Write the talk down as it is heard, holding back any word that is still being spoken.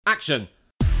Action!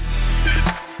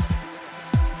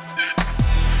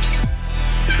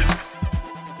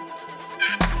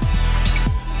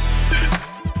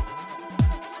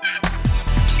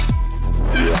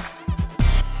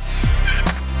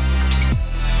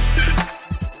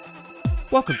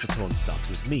 Welcome to Torn Stubs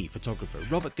with me, photographer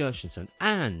Robert Gershenson,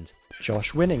 and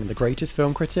Josh Winning, the greatest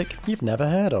film critic you've never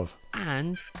heard of.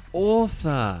 And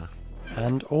author.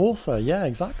 And author, yeah,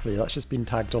 exactly. That's just been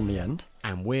tagged on the end.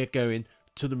 And we're going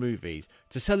to the movies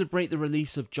to celebrate the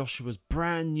release of Joshua's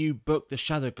brand new book, The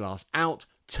Shadow Glass, out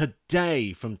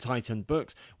today from Titan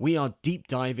Books. We are deep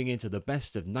diving into the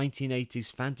best of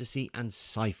 1980s fantasy and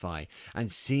sci-fi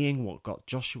and seeing what got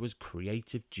Joshua's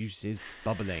creative juices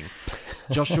bubbling.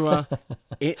 Joshua,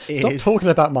 it is... Stop talking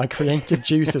about my creative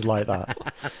juices like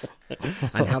that.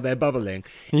 And how they're bubbling.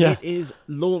 Yeah. It is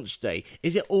launch day.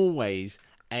 Is it always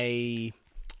a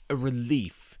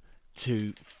relief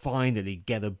to finally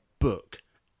get a book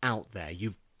out there?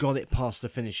 You've got it past the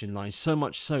finishing line, so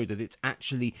much so that it's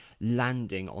actually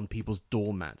landing on people's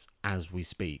doormats as we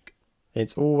speak.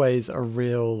 It's always a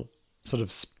real sort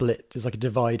of split. It's like a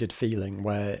divided feeling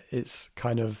where it's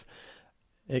kind of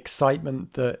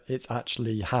excitement that it's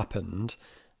actually happened,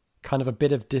 kind of a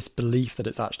bit of disbelief that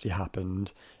it's actually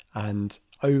happened, and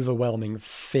overwhelming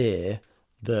fear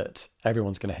that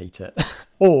everyone's going to hate it.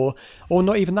 or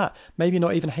not even that, maybe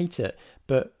not even hate it,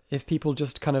 but if people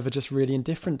just kind of are just really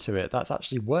indifferent to it, that's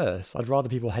actually worse. I'd rather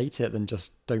people hate it than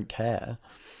just don't care.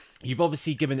 You've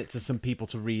obviously given it to some people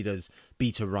to read as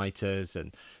beta writers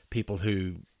and people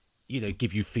who,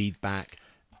 give you feedback.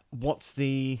 What's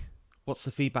the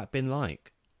feedback been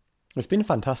like? It's been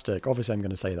fantastic. Obviously, I'm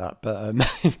going to say that, but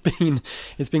it's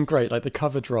been great. Like the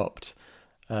cover dropped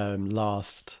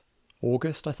last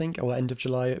August, I think, or end of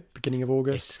July, beginning of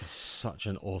August. It's such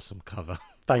an awesome cover.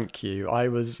 Thank you. I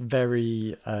was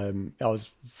very, I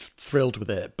was thrilled with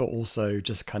it, but also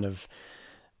just kind of,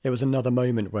 it was another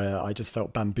moment where I just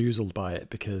felt bamboozled by it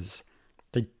because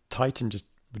Titan just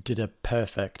did a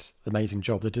perfect, amazing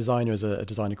job. The designer is a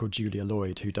designer called Julia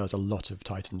Lloyd, who does a lot of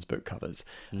Titan's book covers,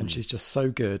 and she's just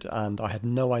so good. And I had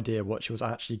no idea what she was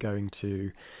actually going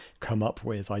to come up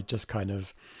with. I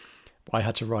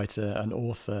had to write an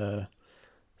author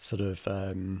sort of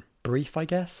brief, I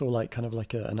guess, or like kind of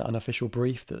like an unofficial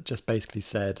brief that just basically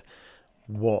said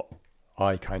what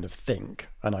I kind of think,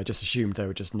 and I just assumed they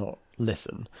would just not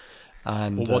listen.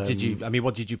 And what did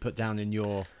you put down in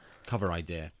your cover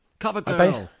idea? Cover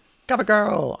girl. Cover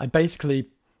girl. I basically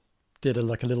did a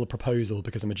little proposal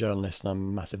because I'm a journalist and I'm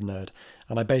a massive nerd,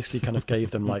 and I basically kind of gave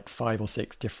them like 5 or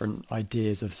 6 different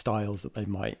ideas of styles that they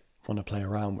might want to play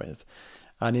around with,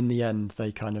 and in the end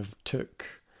they kind of took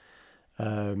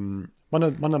one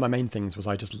of my main things was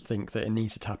I just think that it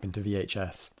needs to tap into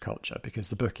VHS culture because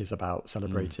the book is about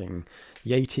celebrating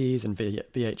the 80s, and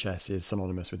VHS is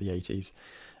synonymous with the 80s.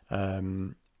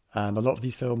 And a lot of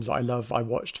these films I love, I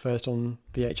watched first on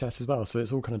VHS as well. So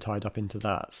it's all kind of tied up into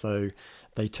that. So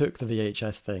they took the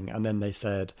VHS thing and then they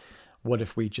said, what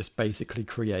if we just basically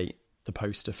create the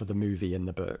poster for the movie in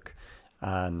the book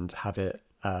and have it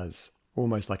as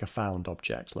almost like a found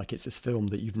object, like it's this film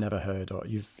that you've never heard or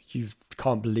you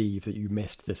can't believe that you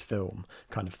missed this film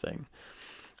kind of thing.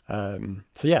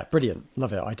 So yeah, brilliant,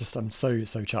 love it. I'm so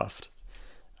chuffed.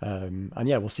 And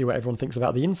yeah, we'll see what everyone thinks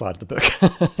about the inside of the book.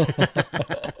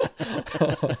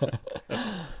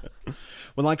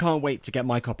 Well, I can't wait to get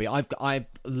my copy. I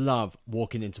love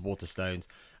walking into Waterstones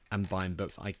and buying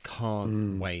books. I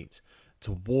can't wait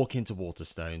to walk into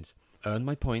Waterstones, earn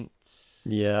my points.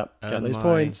 Yeah,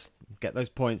 get those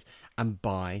points and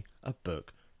buy a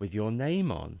book with your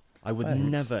name on. I would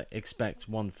never expect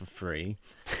one for free.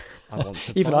 I want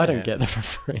to even buy I don't it. get them for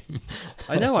free.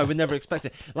 I know, I would never expect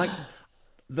it. Like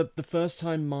the first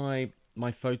time my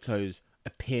photos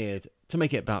appeared, to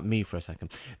make it about me for a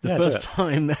second. The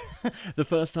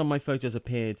first time my photos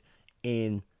appeared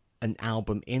in an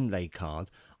album inlay card,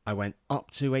 I went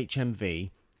up to HMV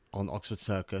on Oxford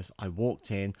Circus. I walked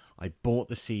in, I bought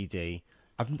the CD.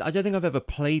 I don't think I've ever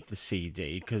played the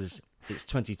CD because it's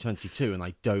 2022 and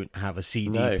I don't have a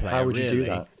CD player. How would you do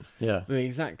that? Yeah,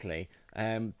 exactly.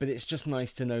 But it's just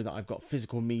nice to know that I've got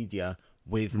physical media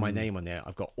with my name on it.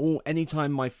 I've got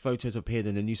anytime my photos appeared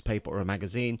in a newspaper or a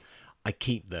magazine, I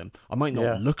keep them. I might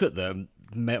not look at them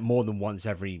more than once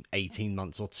every 18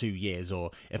 months or 2 years, or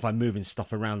if I'm moving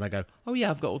stuff around, I go, oh yeah,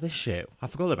 I've got all this shit. I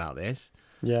forgot about this.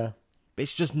 Yeah. But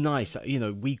it's just nice.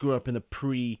 We grew up in a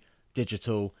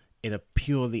pre-digital, in a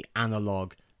purely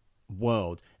analog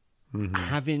world.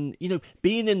 Having,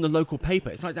 being in the local paper,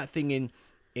 it's like that thing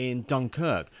in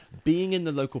Dunkirk. Being in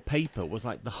the local paper was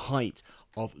like the height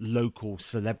of local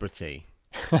celebrity.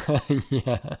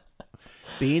 Yeah.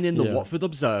 being in the Yeah. Watford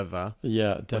Observer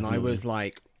Yeah, when definitely. I was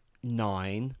like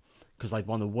 9, because I'd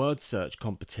won a word search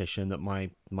competition that my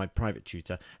private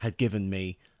tutor had given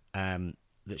me,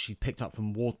 that she picked up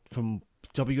from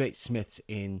W.H. Smith's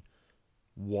in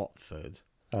Watford.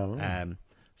 Oh.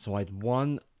 So I'd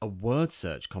won a word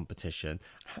search competition,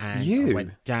 and You? I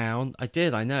went down. I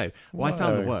did, I know. Well, I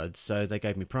found the Whoa. words, so they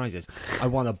gave me prizes. I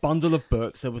won a bundle of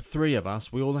books. There were 3 of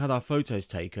us. We all had our photos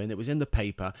taken. It was in the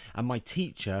paper, and my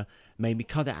teacher made me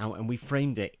cut it out, and we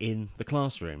framed it in the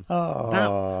classroom.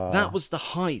 Oh. That was the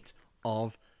height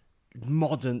of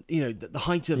modern, the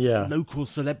height of Yeah. local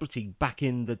celebrity back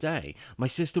in the day. My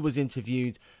sister was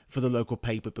interviewed for the local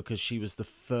paper because she was the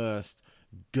first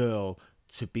girl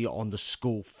to be on the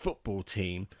school football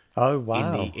team. Oh,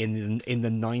 wow. in the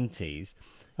 90s.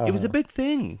 It was a big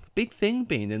thing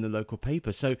being in the local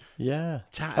paper. So Yeah.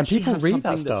 to And actually people have read something that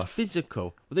that's stuff.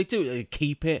 physical. Well, they do. They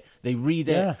keep it. They read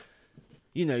it.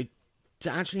 Yeah. To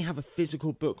actually have a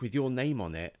physical book with your name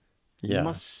on it Yeah.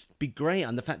 must be great.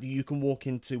 And the fact that you can walk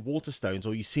into Waterstones,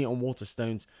 or you see it on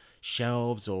Waterstones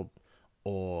shelves or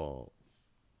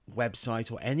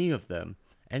website, or any of them,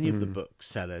 any of the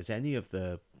booksellers, any of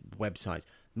the websites,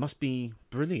 must be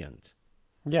brilliant.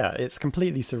 Yeah, it's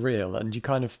completely surreal, and you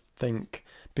kind of think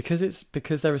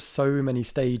because there are so many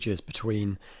stages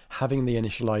between having the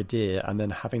initial idea and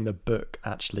then having the book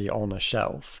actually on a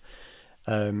shelf.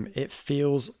 It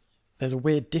feels there's a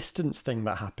weird distance thing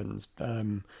that happens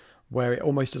where it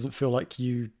almost doesn't feel like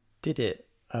you did it,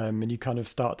 and you kind of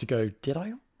start to go, "Did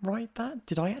I write that?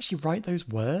 Did I actually write those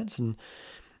words?" And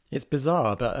it's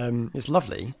bizarre, but it's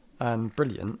lovely and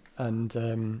brilliant,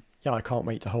 and yeah, I can't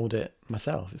wait to hold it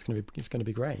myself. It's gonna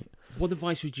be great. What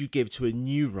advice would you give to a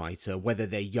new writer, whether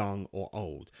they're young or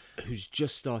old, who's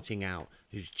just starting out,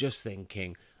 who's just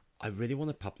thinking, I really want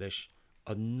to publish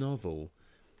a novel?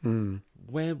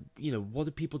 Where, what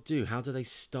do people do? How do they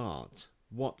start?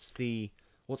 What's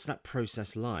that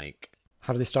process like?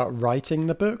 How do they start writing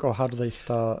the book, or how do they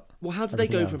start? Well, how do they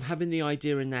go everything from else? having the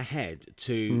idea in their head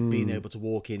to being able to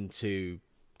walk into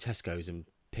Tesco's and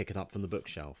pick it up from the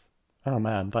bookshelf? Oh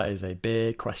man, that is a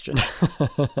big question.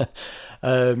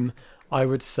 I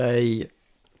would say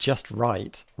just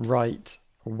write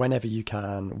whenever you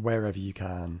can, wherever you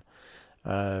can,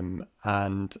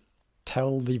 and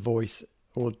tell the voice,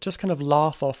 or just kind of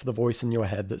laugh off the voice in your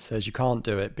head that says you can't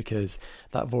do it, because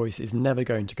that voice is never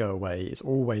going to go away. It's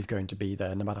always going to be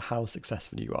there, no matter how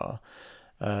successful you are.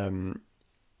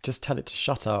 Just tell it to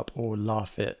shut up, or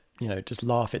laugh it, just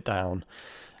laugh it down.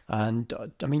 And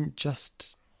I mean,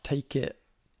 just take it,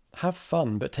 have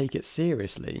fun, but take it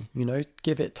seriously,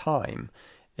 give it time.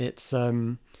 It's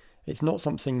not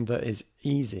something that is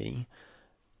easy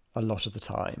a lot of the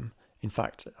time. In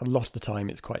fact, a lot of the time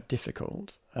it's quite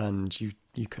difficult, and you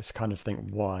kind of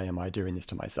think, why am I doing this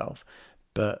to myself?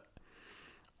 But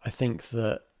I think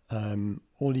that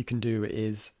all you can do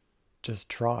is just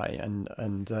try, and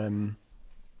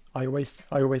I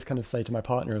always kind of say to my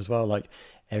partner as well, like,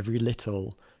 every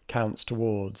little counts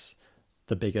towards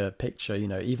the bigger picture.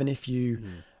 Even if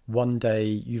one day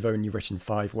you've only written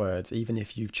 5 words, even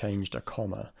if you've changed a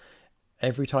comma,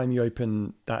 every time you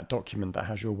open that document that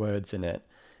has your words in it,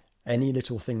 any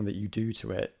little thing that you do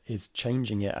to it is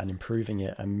changing it and improving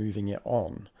it and moving it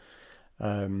on.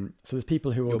 So there's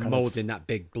people who are You're moulding that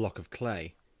big block of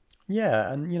clay.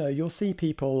 Yeah, and you'll see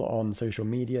people on social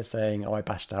media saying, "Oh, I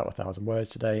bashed out 1,000 words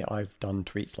today." I've done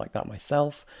tweets like that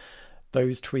myself.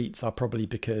 Those tweets are probably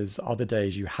because other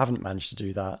days you haven't managed to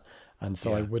do that, and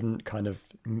so I wouldn't kind of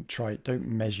don't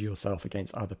measure yourself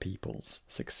against other people's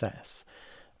success,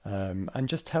 and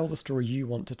just tell the story you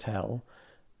want to tell,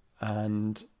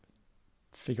 and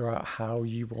figure out how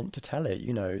you want to tell it.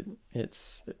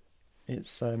 It's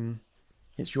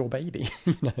your baby.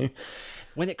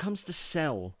 When it comes to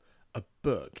sell a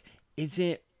book, is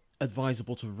it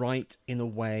advisable to write in a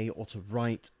way, or to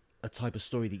write a type of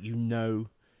story that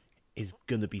is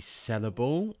going to be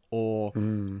sellable? Or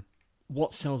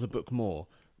what sells a book more,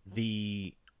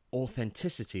 the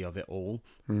authenticity of it all,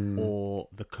 or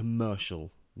the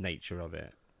commercial nature of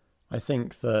it? I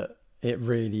think that it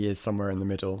really is somewhere in the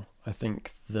middle. I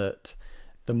think that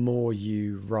the more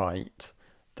you write,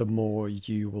 the more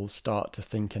you will start to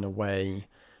think in a way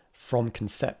from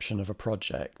conception of a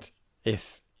project,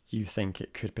 if you think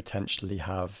it could potentially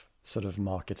have sort of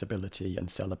marketability and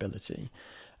sellability.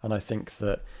 And I think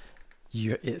that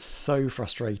it's so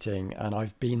frustrating, and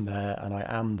I've been there and I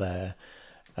am there.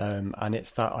 And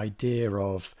it's that idea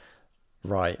of,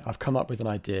 right, I've come up with an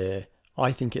idea,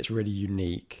 I think it's really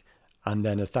unique, and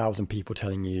then 1,000 people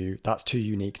telling you that's too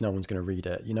unique, no one's going to read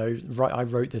it. Right, I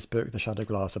wrote this book, The Shadow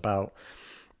Glass, about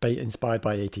inspired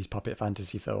by 80s puppet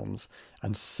fantasy films,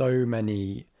 and so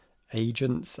many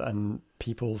agents and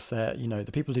people said,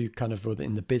 the people who kind of were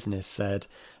in the business said,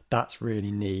 that's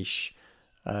really niche,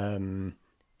 and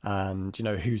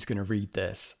who's going to read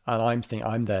this? And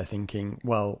I'm there thinking,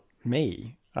 well,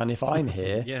 me. And if I'm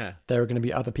here, yeah, there are going to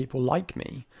be other people like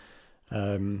me.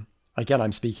 Again,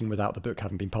 I'm speaking without the book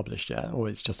having been published yet, or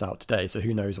it's just out today, so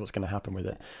who knows what's going to happen with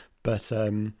it. But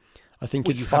I think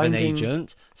it's finding... have an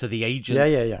agent, so the agent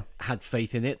yeah. had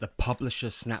faith in it, the publisher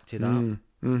snapped it up.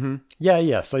 Mm-hmm.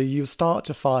 Yeah. So you start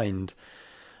to find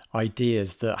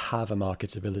ideas that have a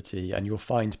marketability, and you'll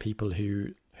find people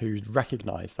who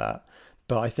recognise that.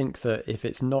 But I think that if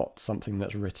it's not something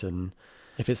that's written,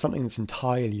 if it's something that's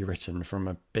entirely written from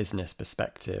a business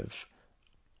perspective,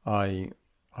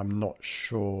 I'm not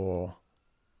sure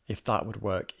if that would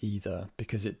work either,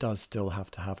 because it does still have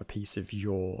to have a piece of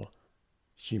your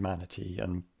humanity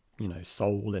and,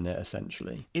 soul in it,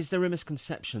 essentially. Is there a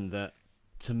misconception that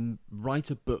to write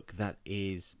a book that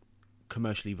is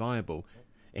commercially viable,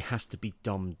 it has to be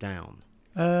dumbed down?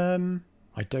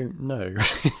 I don't know.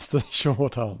 It's the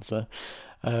short answer.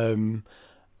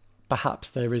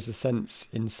 Perhaps there is a sense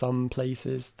in some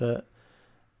places that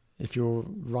if you're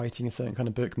writing a certain kind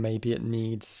of book, maybe it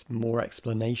needs more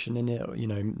explanation in it.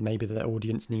 Maybe the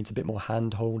audience needs a bit more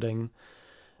hand-holding.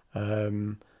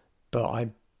 But I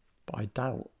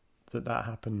doubt that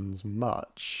happens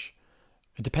much.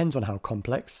 It depends on how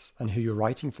complex and who you're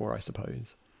writing for, I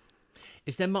suppose.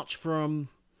 Is there much from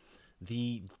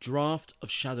the draft of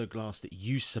Shadowglass that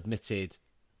you submitted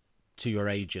to your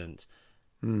agent?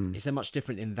 Is there much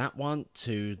different in that one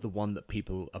to the one that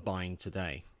people are buying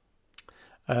today?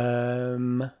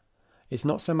 It's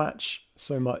not so much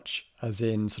as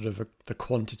in sort of the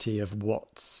quantity of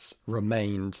what's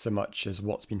remained so much as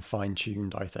what's been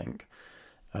fine-tuned, I think.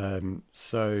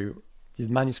 So the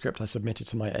manuscript I submitted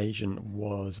to my agent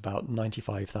was about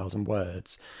 95,000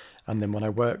 words. And then when I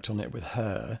worked on it with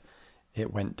her,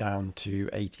 it went down to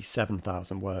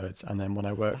 87,000 words. And then when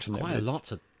I worked on it with...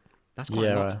 That's quite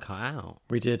a lot to cut out.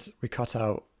 We cut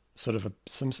out sort of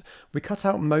we cut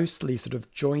out mostly sort of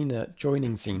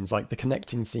joining scenes, like the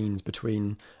connecting scenes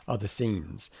between other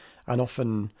scenes. And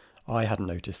often I hadn't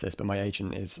noticed this, but my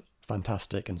agent is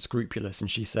fantastic and scrupulous,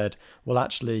 and she said, well,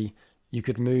 actually you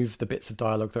could move the bits of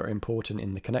dialogue that are important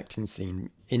in the connecting scene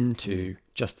into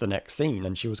just the next scene.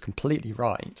 And she was completely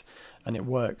right, and it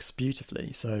works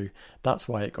beautifully. So that's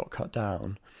why it got cut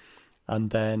down. And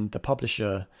then the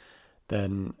publisher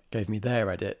then gave me their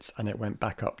edits, and it went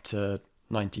back up to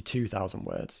 92,000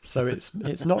 words. So it's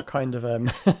not kind of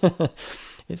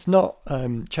it's not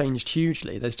changed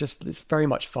hugely. It's very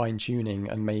much fine tuning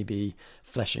and maybe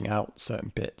fleshing out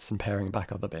certain bits and paring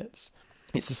back other bits.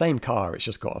 It's the same car, it's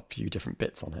just got a few different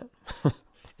bits on it.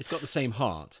 It's got the same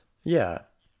heart. Yeah,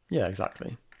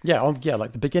 exactly. Yeah,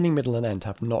 like the beginning, middle and end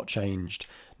have not changed,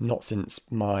 not since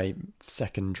my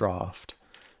second draft,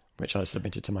 which I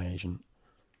submitted to my agent.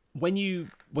 When you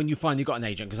finally got an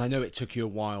agent, because I know it took you a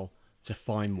while to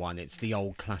find one, it's the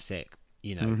old classic,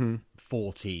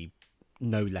 40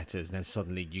 no letters, and then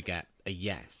suddenly you get a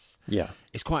yes. Yeah.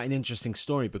 It's quite an interesting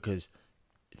story because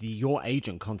your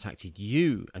agent contacted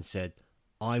you and said,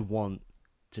 I want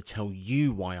to tell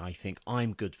you why I think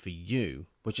I'm good for you,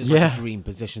 which is like a dream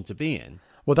position to be in.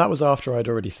 Well, that was after I'd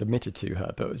already submitted to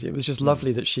her, but it was just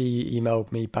lovely that she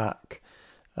emailed me back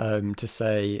to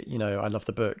say, I love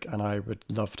the book and I would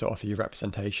love to offer you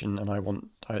representation, and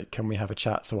can we have a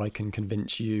chat so I can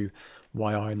convince you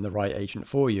why I'm the right agent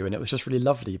for you? And it was just really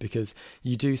lovely because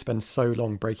you do spend so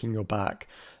long breaking your back,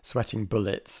 sweating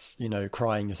bullets,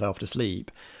 crying yourself to sleep,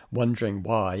 wondering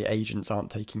why agents aren't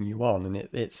taking you on. And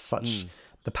it's such,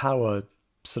 the power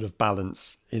sort of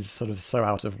balance is sort of so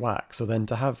out of whack. So then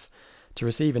to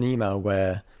receive an email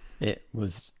where it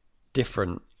was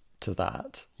different to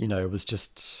that, it was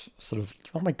just sort of,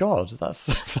 oh my God,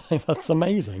 that's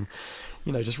amazing.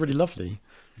 Just really lovely.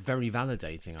 Very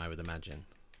validating, I would imagine.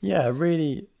 Yeah,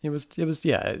 really, it was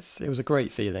a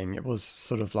great feeling. It was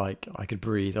sort of like I could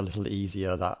breathe a little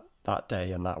easier that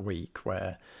day and that week,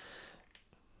 where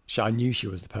I knew she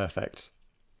was the perfect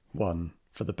one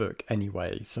for the book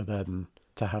anyway. So then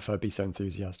to have her be so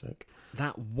enthusiastic.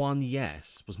 That one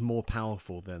yes was more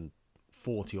powerful than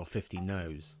 40 or 50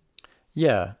 no's.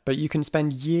 Yeah, but you can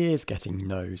spend years getting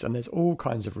no's, and there's all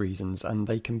kinds of reasons, and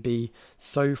they can be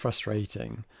so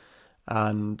frustrating.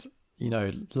 And,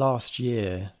 last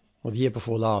year, or the year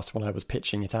before last, when I was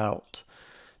pitching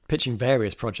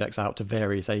various projects out to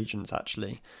various agents,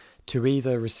 actually, to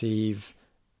either receive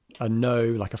a no,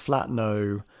 like a flat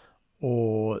no,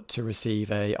 or to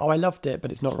receive I loved it,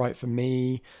 but it's not right for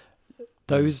me.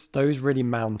 Those really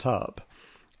mount up.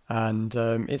 And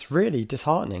it's really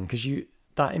disheartening because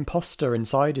that imposter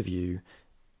inside of you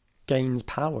gains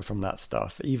power from that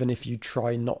stuff, even if you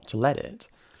try not to let it.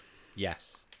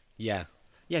 Yes. Yeah.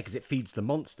 Yeah, because it feeds the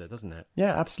monster, doesn't it?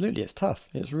 Yeah, absolutely. It's tough.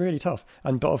 It's really tough.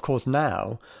 But of course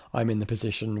now I'm in the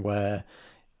position where,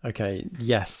 okay,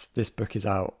 yes, this book is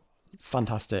out.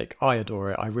 Fantastic. I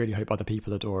adore it. I really hope other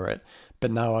people adore it. But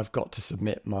now I've got to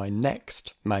submit my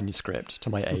next manuscript to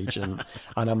my agent.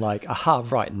 And I'm like, aha,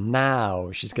 right,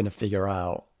 now she's going to figure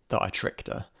out that I tricked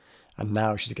her. And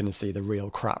now she's going to see the real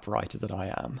crap writer that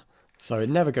I am. So it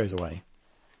never goes away.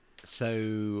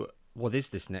 So what is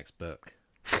this next book?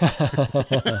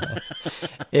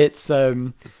 It's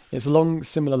along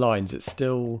similar lines. It's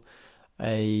still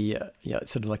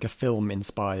it's sort of like a film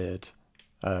inspired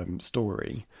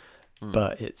story.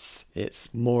 But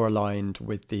it's more aligned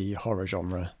with the horror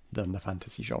genre than the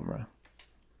fantasy genre.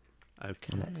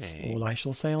 Okay. And that's all I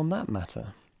shall say on that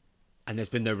matter. And there's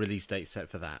been no release date set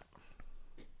for that?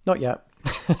 Not yet.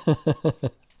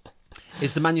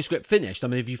 Is the manuscript finished? I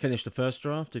mean, have you finished the first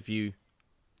draft? Have you...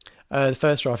 The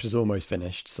first draft is almost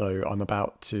finished, so I'm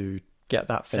about to get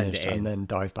that finished in. and then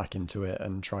dive back into it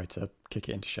and try to kick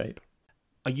it into shape.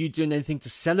 Are you doing anything to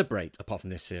celebrate, apart from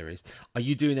this series? Are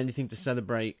you doing anything to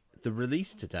celebrate the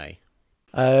release today?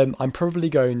 I'm probably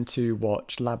going to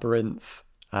watch Labyrinth,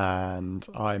 and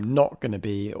I'm not going to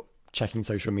be checking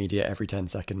social media every 10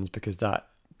 seconds because that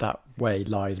way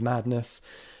lies madness.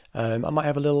 I might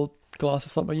have a little glass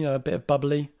of something, a bit of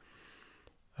bubbly,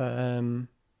 and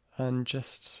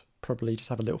just probably just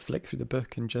have a little flick through the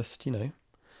book and just,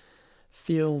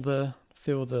 feel the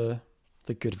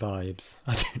good vibes.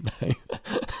 I don't know.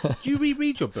 Do you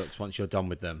reread your books once you're done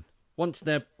with them? Once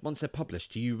they're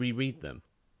published, do you reread them?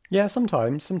 Yeah,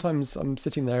 sometimes. Sometimes I'm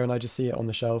sitting there and I just see it on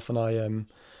the shelf and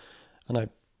I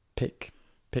pick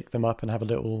them up and have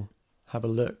a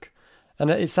look. And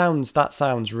that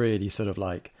sounds really sort of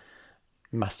like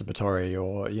masturbatory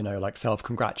or like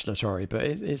self-congratulatory, but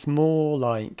it's more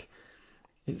like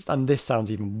and this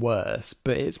sounds even worse,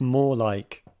 but it's more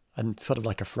like and sort of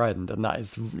like a friend, and that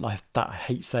is like that. I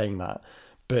hate saying that,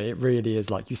 but it really is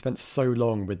like you spent so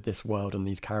long with this world and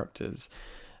these characters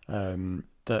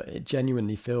that it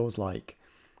genuinely feels like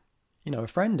a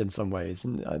friend in some ways.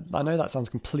 And I know that sounds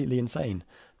completely insane,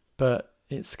 but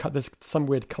there's some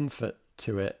weird comfort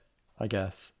to it, I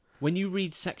guess. When you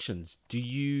read sections, do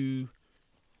you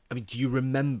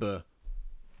remember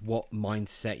what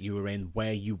mindset you were in,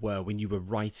 where you were when you were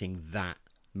writing that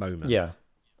moment? Yeah.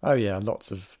 Oh yeah,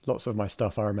 lots of my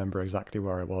stuff I remember exactly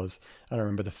where I was, and I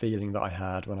remember the feeling that I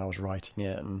had when I was writing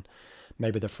it, and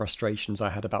maybe the frustrations I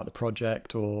had about the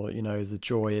project, or the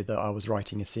joy that I was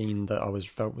writing a scene that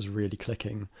felt was really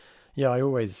clicking. Yeah, I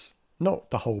always, not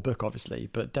the whole book obviously,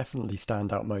 but definitely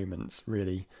standout moments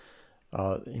really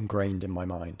are ingrained in my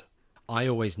mind. I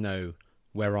always know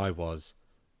where I was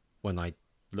when I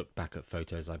look back at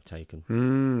photos I've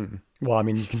taken. Well, I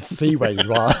mean, you can see where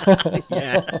you are.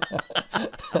 Yeah.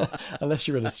 Unless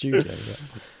you're in a studio.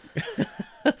 Yeah.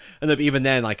 And even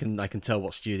then, I can tell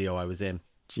what studio I was in.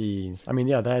 Jeez. I mean,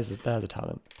 yeah, there's a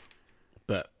talent.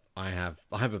 But I have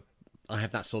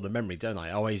that sort of memory, don't I?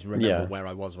 I always remember where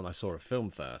I was when I saw a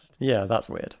film first. Yeah, that's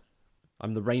weird.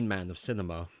 I'm the Rain Man of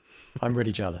cinema. I'm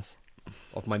really jealous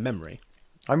of my memory.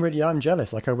 I'm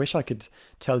jealous. Like, I wish I could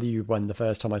tell you when the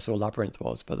first time I saw Labyrinth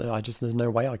was, but there's no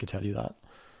way I could tell you that.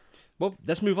 Well,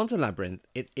 let's move on to Labyrinth.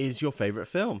 It is your favourite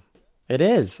film. It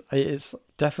is. It's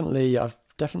definitely, I've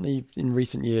definitely in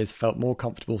recent years felt more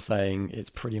comfortable saying it's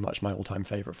pretty much my all-time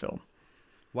favourite film.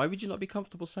 Why would you not be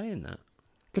comfortable saying that?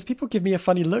 Because people give me a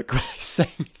funny look when I say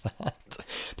that.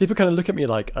 People kind of look at me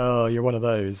like, oh, you're one of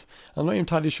those. I'm not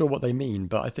entirely sure what they mean,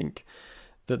 but I think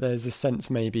that there's a sense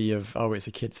maybe of, oh, it's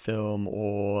a kid's film,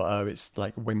 or oh, it's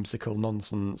like whimsical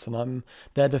nonsense. And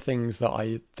they're the things that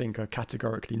I think are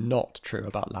categorically not true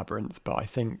about Labyrinth, but I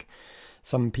think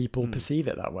some people perceive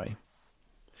it that way.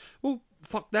 Well,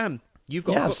 fuck them. You've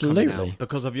got a book coming out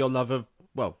because of your love of,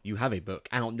 well, you have a book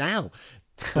out now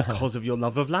because of your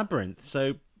love of Labyrinth.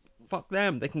 So fuck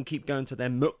them. They can keep going to their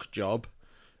muck job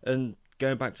and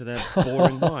going back to their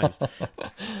boring lives.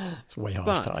 It's way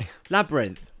harsh, Ty.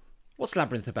 Labyrinth. What's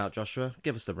Labyrinth about, Joshua?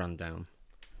 Give us the rundown.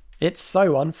 It's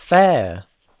so unfair.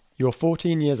 You're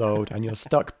 14 years old and you're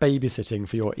stuck babysitting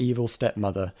for your evil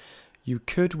stepmother. You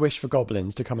could wish for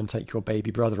goblins to come and take your baby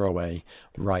brother away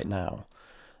right now.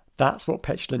 That's what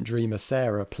petulant dreamer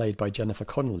Sarah, played by Jennifer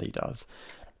Connelly, does.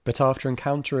 But after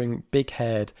encountering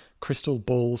big-haired, crystal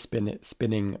ball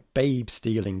spinning,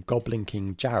 babe-stealing Goblin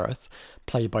King Jareth,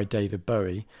 played by David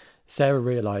Bowie, Sarah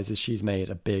realises she's made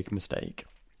a big mistake.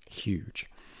 Huge.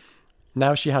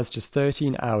 Now she has just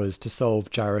 13 hours to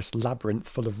solve Jareth's labyrinth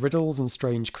full of riddles and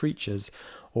strange creatures,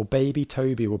 or baby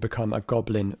Toby will become a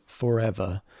goblin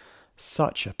forever.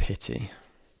 Such a pity.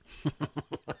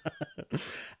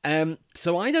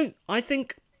 So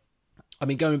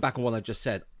going back on what I just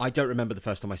said, I don't remember the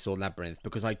first time I saw Labyrinth,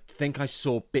 because I think I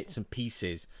saw bits and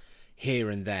pieces here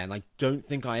and there, and I don't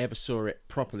think I ever saw it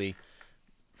properly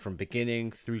from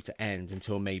beginning through to end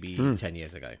until maybe 10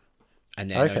 years ago. And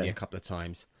then only a couple of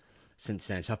times since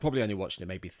then. So I've probably only watched it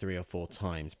maybe 3 or 4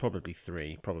 times. Probably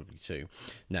 3, probably 2.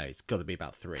 No, it's got to be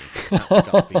about 3. That's the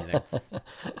gut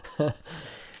feeling.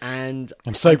 And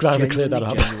I'm so glad we cleared that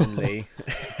up.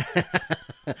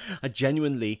 I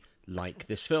genuinely like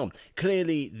this film.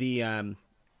 Clearly, I'm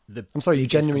sorry, you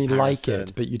genuinely like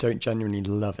it, but you don't genuinely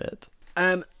love it.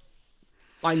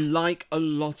 I like a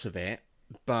lot of it,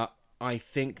 but I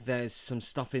think there's some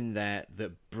stuff in there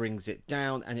that brings it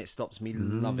down, and it stops me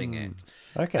loving it.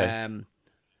 Okay.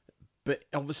 But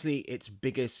obviously, its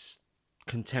biggest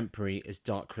contemporary is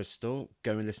Dark Crystal.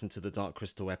 Go and listen to the Dark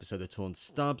Crystal episode of Torn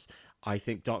Stubs. I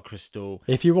think Dark Crystal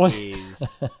if you want... is...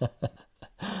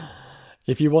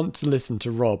 If you want to listen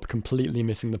to Rob completely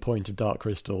missing the point of Dark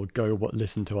Crystal, go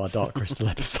listen to our Dark Crystal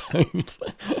episode.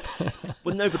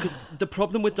 Well, no, because the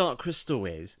problem with Dark Crystal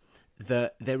is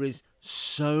that there is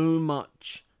so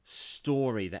much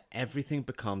story that everything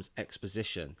becomes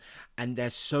exposition, and they're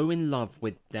so in love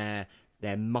with their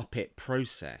Muppet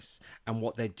process and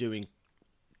what they're doing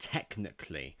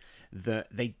technically that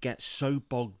they get so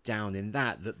bogged down in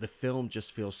that the film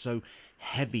just feels so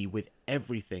heavy with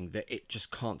everything that it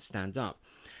just can't stand up.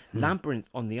 Labyrinth,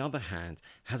 on the other hand,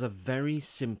 has a very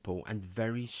simple and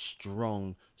very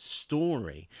strong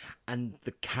story, and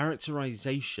the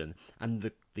characterization and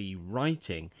the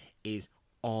writing is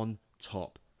on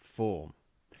top form.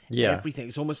 Yeah, everything.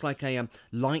 It's almost like a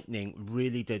lightning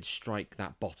really did strike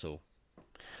that bottle.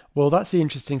 Well, that's the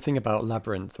interesting thing about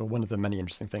Labyrinth, or one of the many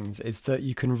interesting things, is that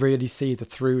you can really see the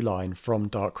through line from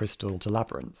Dark Crystal to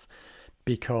Labyrinth,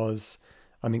 because,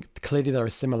 I mean, clearly there are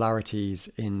similarities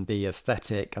in the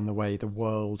aesthetic and the way the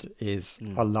world is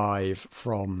alive,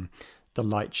 from the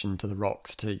lichen to the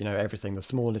rocks to, everything. The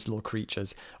smallest little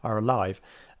creatures are alive.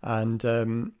 And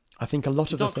I think a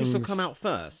lot of the things... Dark Crystal come out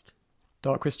first?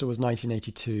 Dark Crystal was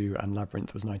 1982 and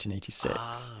Labyrinth was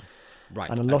 1986. Right.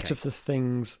 And a lot of the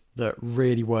things that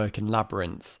really work in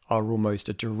Labyrinth are almost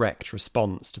a direct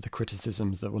response to the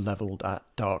criticisms that were levelled at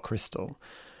Dark Crystal.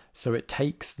 So it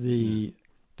takes the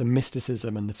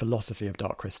mysticism and the philosophy of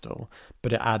Dark Crystal,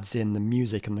 but it adds in the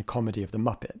music and the comedy of the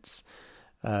Muppets.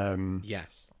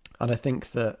 Yes. And I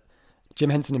think that Jim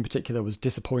Henson in particular was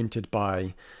disappointed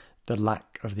by the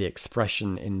lack of the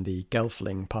expression in the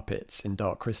Gelfling puppets in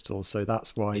Dark Crystal. So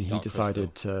that's why he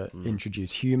decided to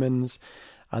introduce humans.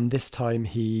 And this time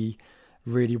he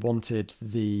really wanted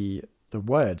the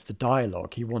words, the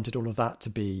dialogue. He wanted all of that to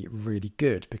be really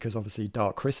good, because obviously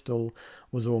Dark Crystal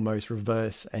was almost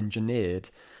reverse engineered.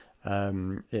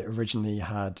 It originally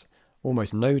had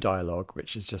almost no dialogue,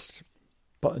 which is just,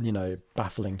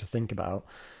 baffling to think about.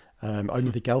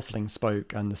 Only the Gelfling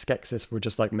spoke, and the Skeksis were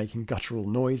just like making guttural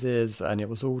noises, and it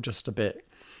was all just a bit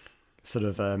sort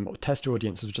of test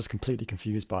audiences were just completely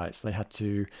confused by it. So they had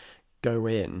to go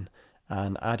in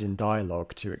and add in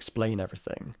dialogue to explain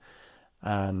everything.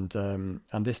 And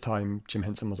this time Jim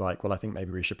Henson was like, well, I think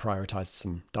maybe we should prioritize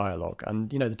some dialogue. And,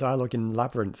 the dialogue in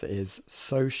Labyrinth is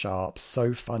so sharp,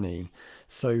 so funny,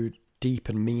 so deep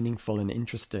and meaningful and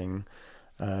interesting,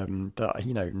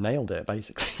 that, nailed it,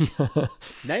 basically.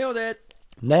 Nailed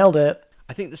it!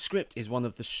 I think the script is one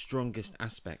of the strongest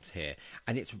aspects here.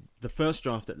 And it's the first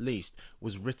draft, at least,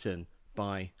 was written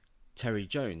by Terry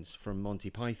Jones from Monty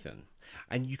Python.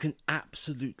 And you can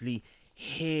absolutely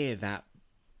hear that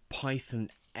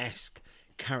Python-esque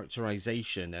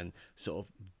characterization and sort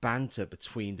of banter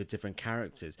between the different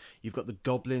characters. You've got the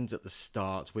goblins at the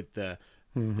start with the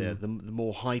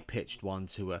more high-pitched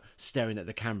ones who are staring at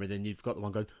the camera. Then you've got the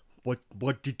one going,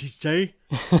 What did he say?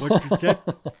 What did he say?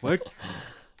 What?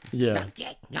 Yeah.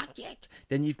 Not yet.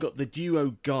 Then you've got the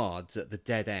duo guards at the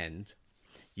dead end.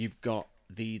 You've got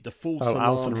the false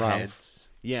alarm heads.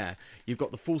 Yeah, you've got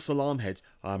the false alarm heads.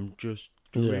 I'm just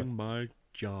doing my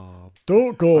job.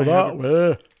 Don't go that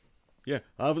way. Yeah,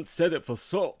 I haven't said it for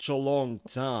such a long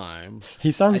time.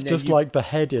 He sounds just like the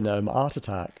head in Art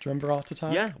Attack. Do you remember Art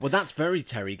Attack? Yeah, well, that's very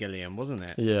Terry Gilliam, wasn't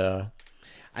it? Yeah.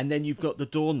 And then you've got the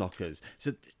door knockers.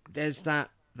 So there's that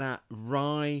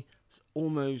wry,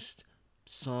 almost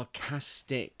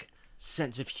sarcastic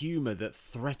sense of humour that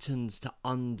threatens to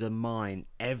undermine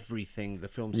everything the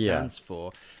film stands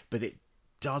for, but it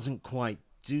doesn't quite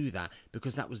do that,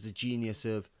 because that was the genius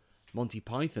of Monty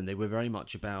Python, they were very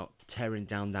much about tearing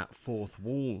down that fourth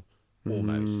wall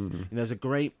almost. And there's a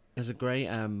great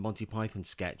Monty Python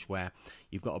sketch where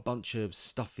you've got a bunch of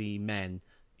stuffy men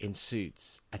in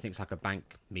suits. I think it's like a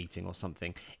bank meeting or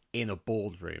something in a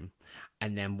boardroom,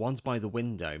 and then one's by the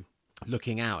window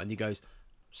looking out, and he goes,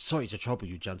 "Sorry to trouble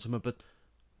you, gentlemen, but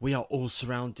we are all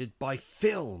surrounded by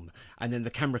film." And then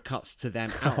the camera cuts to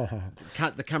them out.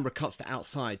 The camera cuts to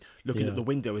outside, looking at the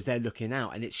window as they're looking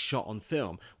out, and it's shot on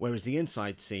film. Whereas the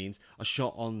inside scenes are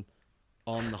shot on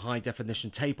the high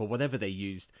definition tape or whatever they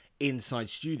used inside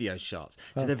studio shots.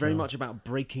 So they're very much about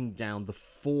breaking down the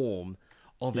form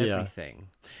of everything.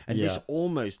 And this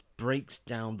almost breaks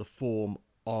down the form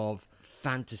of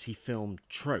fantasy film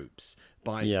tropes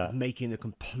by making a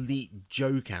complete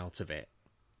joke out of it.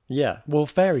 Yeah, well,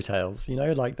 fairy tales,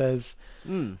 like there's,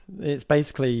 it's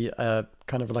basically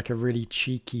kind of like a really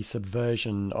cheeky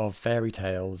subversion of fairy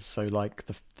tales. So like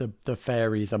the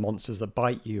fairies are monsters that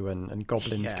bite you, and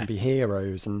goblins can be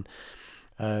heroes. And,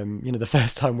 the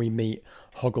first time we meet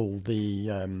Hoggle,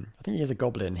 I think he is a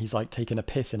goblin, he's like taking a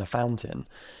piss in a fountain.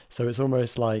 So it's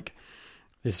almost like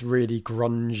this really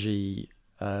grungy,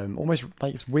 almost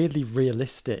like it's weirdly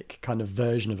realistic kind of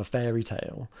version of a fairy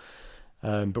tale.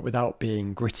 But without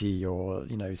being gritty or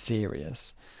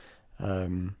serious,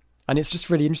 and it's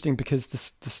just really interesting because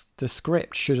the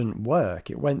script shouldn't work.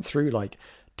 It went through like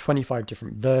 25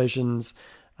 different versions.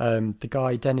 The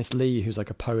guy Dennis Lee, who's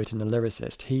like a poet and a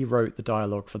lyricist, he wrote the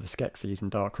dialogue for the Skeksis and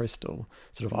Dark Crystal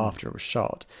sort of after it was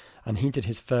shot, and he did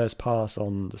his first pass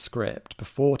on the script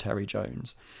before Terry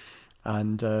Jones.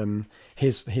 And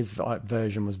his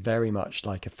version was very much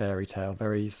like a fairy tale,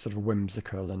 very sort of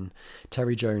whimsical. And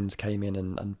Terry Jones came in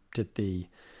and did the,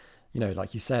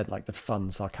 like you said, like the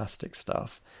fun, sarcastic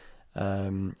stuff.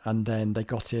 And then they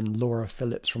got in Laura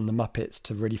Phillips from the Muppets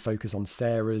to really focus on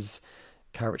Sarah's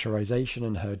characterization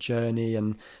and her journey.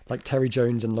 And like Terry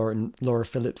Jones and Laura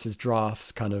Phillips's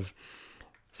drafts kind of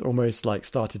almost like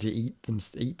started to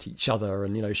eat each other,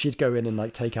 and she'd go in and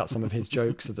like take out some of his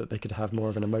jokes so that they could have more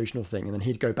of an emotional thing, and then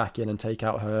he'd go back in and take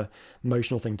out her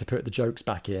emotional thing to put the jokes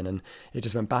back in, and it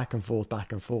just went back and forth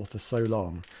for so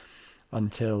long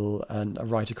until a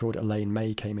writer called Elaine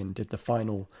May came in and did the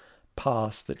final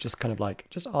pass that just kind of like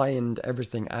just ironed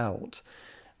everything out,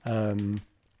 and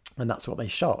that's what they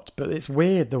shot. But it's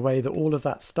weird the way that all of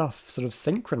that stuff sort of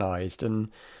synchronized and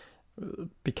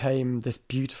became this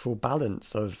beautiful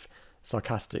balance of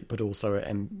sarcastic but also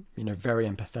very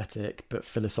empathetic but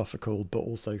philosophical but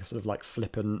also sort of like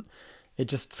flippant. It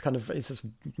just kind of, it's this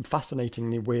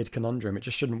fascinatingly weird conundrum. It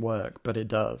just shouldn't work, but it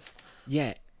does.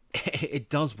 Yeah, it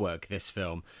does work, this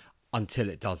film, until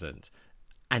it doesn't,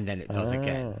 and then it does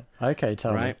again. Okay,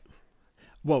 tell me.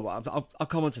 Well, I'll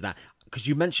come on to that, because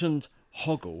you mentioned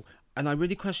Hoggle, and I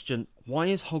really question, why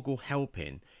is Hoggle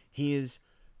helping? He is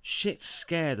shit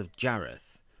scared of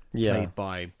Jareth, played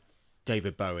by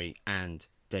David Bowie and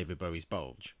David Bowie's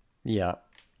Bulge. Yeah,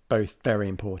 both very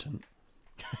important.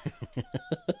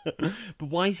 But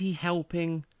why is he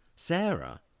helping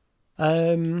Sarah?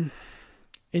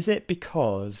 Is it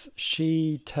because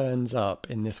she turns up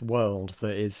in this world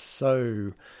that is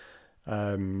so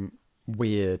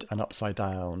weird and upside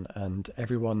down, and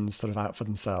everyone's sort of out for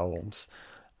themselves?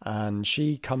 And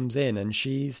she comes in and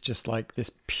she's just like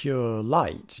this pure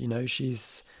light,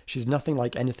 she's nothing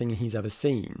like anything he's ever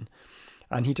seen.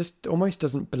 And he just almost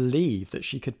doesn't believe that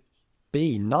she could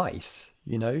be nice,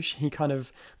 he kind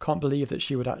of can't believe that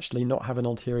she would actually not have an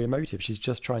ulterior motive. She's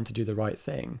just trying to do the right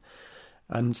thing.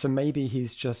 And so maybe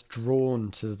he's just drawn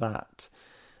to that.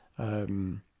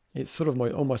 It's sort of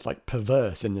almost like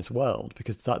perverse in this world,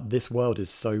 because this world is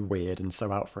so weird and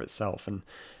so out for itself, and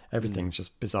everything's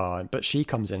just bizarre. But she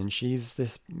comes in and she's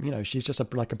this, she's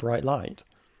just like a bright light.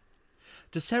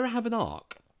 Does Sarah have an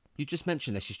arc? You just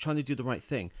mentioned this. She's trying to do the right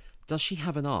thing. Does she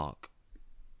have an arc?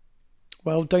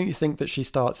 Well, don't you think that she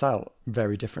starts out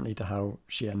very differently to how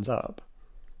she ends up?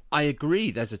 I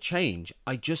agree. There's a change.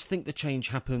 I just think the change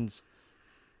happens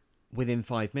within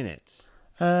 5 minutes.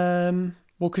 Well,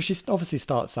 because she obviously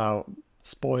starts out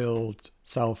spoiled,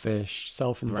 selfish,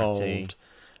 self-involved,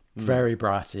 very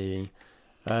bratty.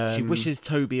 She wishes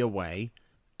Toby away,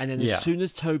 and then as soon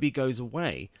as Toby goes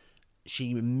away,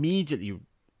 she immediately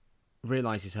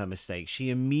realizes her mistake. She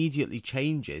immediately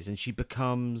changes, and she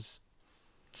becomes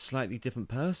a slightly different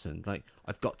person. Like,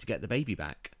 I've got to get the baby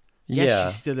back.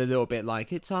 Yes, she's still a little bit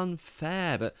like, it's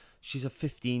unfair, but she's a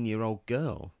 15-year-old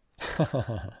girl.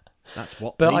 That's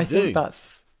what they do. But I think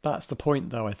that's the point,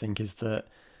 though, I think, is that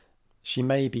she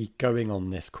may be going on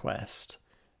this quest,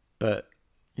 but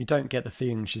you don't get the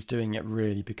feeling she's doing it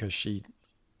really because she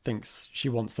thinks she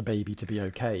wants the baby to be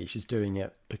okay. She's doing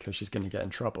it because she's going to get in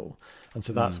trouble. And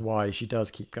so that's why she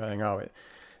does keep going,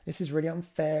 this is really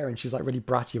unfair. And she's like really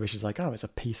bratty, where she's like, oh, it's a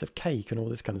piece of cake and all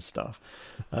this kind of stuff.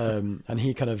 And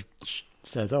he kind of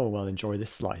says, oh, well, enjoy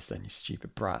this slice then, you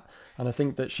stupid brat. And I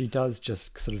think that she does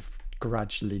just sort of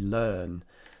gradually learn,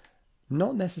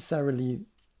 not necessarily,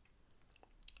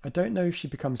 I don't know if she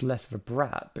becomes less of a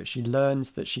brat, but she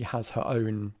learns that she has her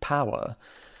own power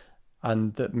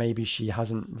and that maybe she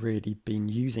hasn't really been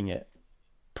using it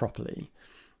properly.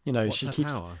 You know, What's she her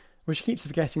keeps power? well, she keeps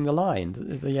forgetting the line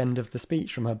at the end of the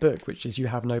speech from her book, which is, "You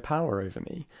have no power over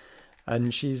me,"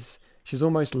 and she's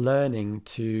almost learning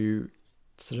to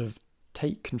sort of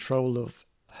take control of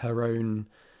her own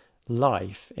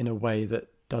life in a way that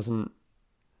doesn't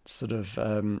sort of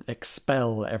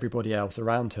expel everybody else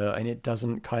around her, and it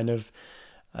doesn't kind of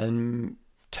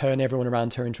turn everyone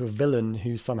around her into a villain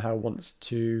who somehow wants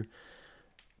to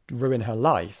ruin her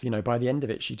life. You know, by the end of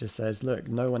it, she just says, look,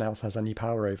 no one else has any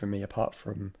power over me apart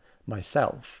from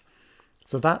myself.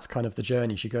 So that's kind of the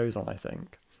journey she goes on, I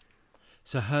think.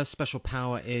 So her special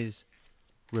power is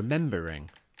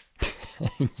remembering.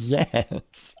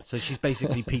 Yes. So she's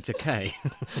basically Peter Kay.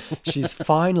 She's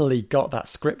finally got that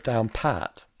script down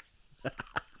pat.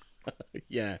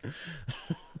 Yeah.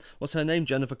 What's her name?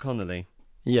 Jennifer Connelly.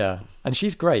 Yeah. And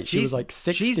she's great. She was like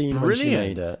 16 when she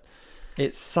made it.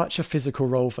 It's such a physical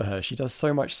role for her. She does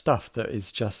so much stuff that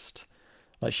is just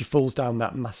like, she falls down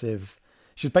that massive,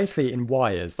 she's basically in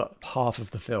wires that half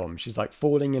of the film. She's like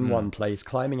falling in one place,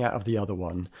 climbing out of the other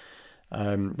one.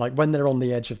 Like when they're on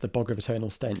the edge of the Bog of Eternal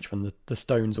Stench, when the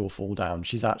stones all fall down,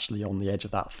 she's actually on the edge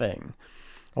of that thing.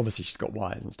 Obviously she's got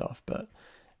wires and stuff, but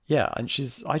yeah, and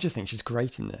I just think she's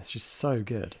great in this. She's so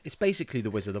good. It's basically The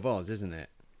Wizard of Oz, isn't it?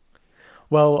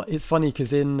 Well, it's funny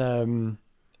because in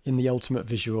the Ultimate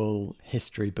Visual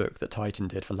History book that Titan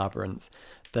did for Labyrinth,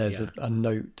 there's a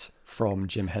note from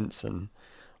Jim Henson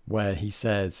where he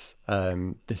says,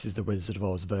 this is The Wizard of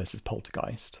Oz versus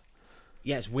Poltergeist.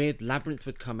 Yeah, it's weird. Labyrinth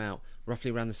would come out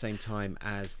roughly around the same time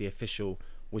as the official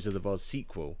Wizard of Oz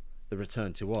sequel, The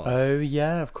Return to Oz. Oh,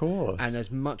 yeah, of course. And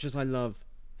as much as I love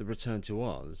The Return to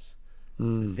Oz,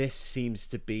 this seems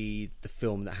to be the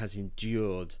film that has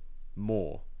endured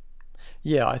more.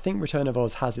 Yeah, I think Return of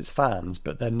Oz has its fans,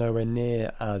 but they're nowhere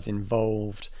near as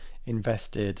involved,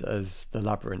 invested as the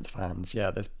Labyrinth fans.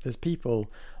 Yeah, there's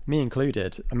people, me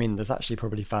included. I mean, there's actually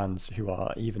probably fans who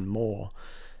are even more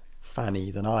fanny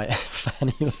than I am.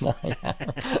 Fanny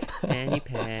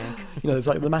pack. You know, there's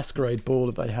like the masquerade ball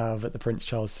that they have at the Prince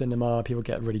Charles Cinema. People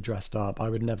get really dressed up. I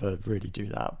would never really do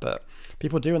that, but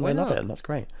people do, and they love it, and that's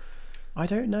great. I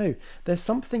don't know. There's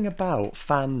something about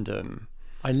fandom.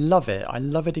 I love it. I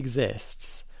love it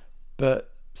exists.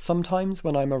 But sometimes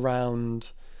when I'm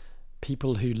around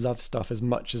people who love stuff as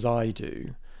much as I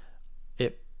do,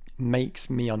 it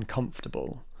makes me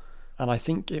uncomfortable. And I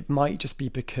think it might just be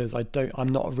because I'm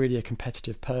not really a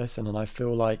competitive person, and I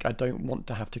feel like I don't want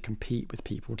to have to compete with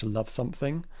people to love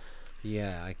something.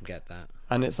 Yeah, I can get that.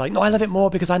 And it's like, no, I love it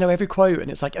more because I know every quote. And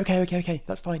it's like, okay,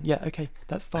 that's fine. Yeah, okay,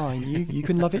 that's fine. You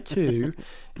can love it too,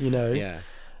 you know? Yeah.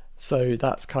 So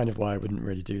that's kind of why I wouldn't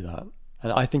really do that.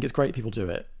 And I think it's great people do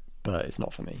it, but it's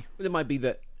not for me. But it might be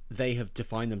that they have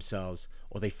defined themselves,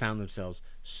 or they found themselves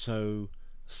so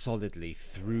solidly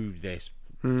through this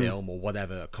film or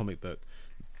whatever, a comic book,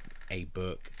 a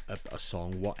book, a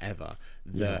song, whatever,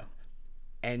 that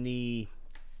any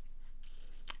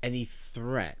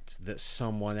threat that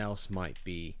someone else might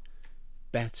be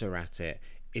better at it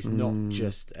is not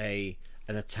just an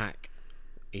attack,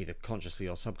 either consciously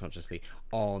or subconsciously,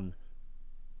 on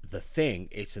the thing.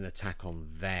 It's an attack on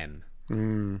them.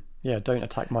 Yeah, don't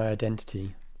attack my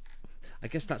identity. I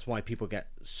guess that's why people get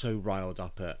so riled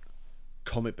up at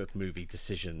comic book movie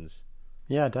decisions.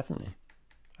 Yeah, definitely.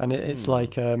 And it's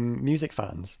like music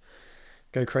fans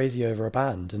go crazy over a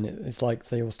band, and it's like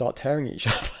they all start tearing each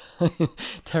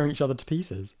other to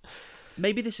pieces.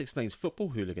 Maybe this explains football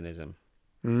hooliganism.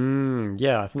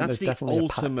 Yeah, I think that's there's definitely a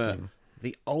pack thing.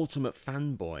 The ultimate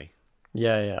fanboy.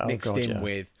 Yeah. Mixed in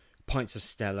with pints of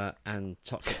Stella and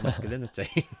toxic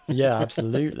masculinity. Yeah,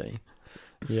 absolutely.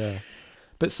 Yeah.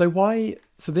 But so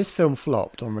this film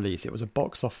flopped on release. It was a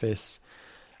box office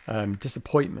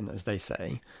disappointment, as they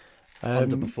say.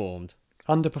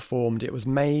 Underperformed. It was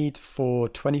made for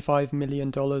 $25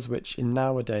 million, which in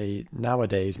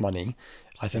nowadays money,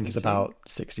 I think is about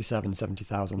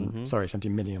 70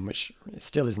 million, which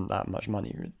still isn't that much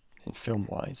money in film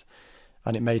wise.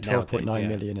 And it made 12.9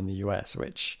 million in the US,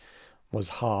 which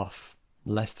was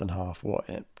less than half what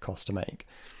it cost to make.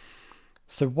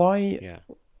 So why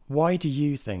do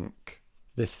you think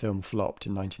this film flopped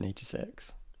in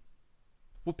 1986?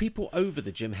 were people over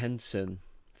the Jim Henson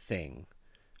thing?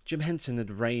 Jim Henson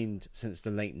had reigned since the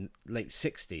late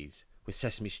 60s with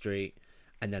Sesame Street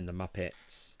and then the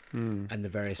Muppets and the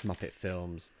various Muppet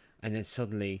films, and then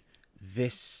suddenly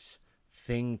this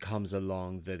thing comes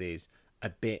along that is a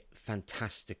bit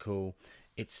fantastical.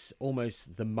 It's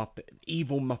almost the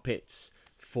evil Muppets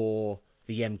for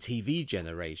the MTV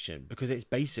generation, because it's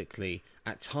basically,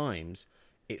 at times,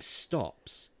 it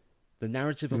stops. The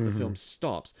narrative of the film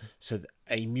stops so that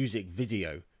a music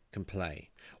video can play.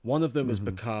 One of them has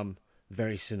become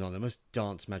very synonymous,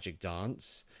 Dance Magic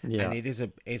Dance, and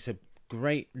it's a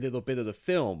great little bit of the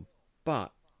film,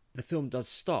 but the film does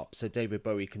stop so David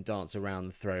Bowie can dance around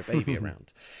and throw a baby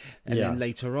around. And then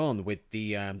later on with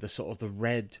the sort of the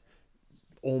red,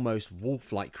 almost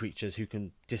wolf-like creatures who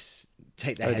can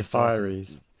take their heads the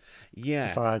Fireys. off. Yeah.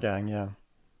 The Fire Gang, yeah.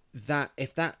 That,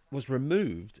 if that was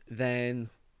removed, then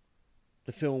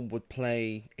the film would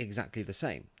play exactly the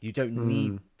same. You don't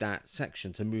need that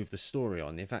section to move the story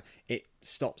on. In fact, it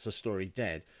stops the story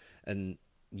dead, and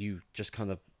you just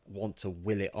kind of want to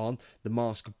will it on. The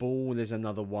Masked Ball is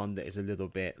another one that is a little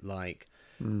bit like,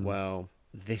 well,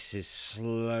 this is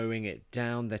slowing it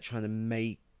down. They're trying to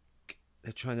make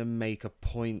a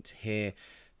point here.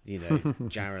 You know,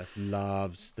 Jareth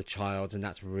loves the child, and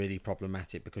that's really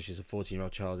problematic because she's a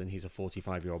 14-year-old child and he's a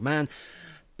 45-year-old man.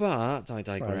 But I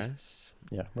digress.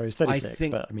 Well, he's 36,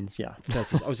 but I mean, yeah.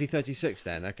 30, was he 36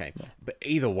 then? Okay. Yeah. But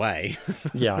either way.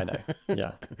 Yeah, I know.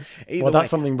 Yeah. Well, that's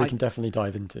something we can definitely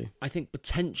dive into. I think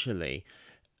potentially,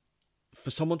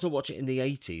 for someone to watch it in the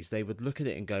 80s, they would look at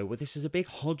it and go, well, this is a big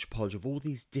hodgepodge of all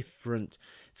these different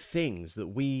things that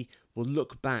we will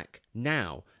look back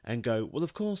now and go, well,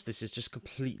 of course, this is just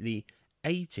completely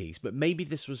 80s. But maybe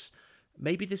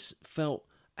this felt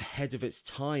ahead of its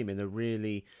time in a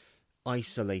really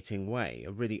isolating way,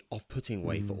 a really off-putting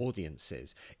way for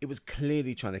audiences. It was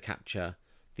clearly trying to capture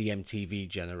the MTV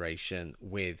generation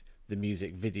with the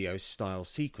music video style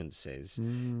sequences,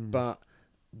 but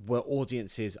were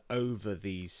audiences over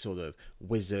these sort of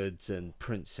wizards and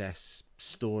princess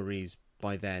stories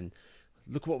by then?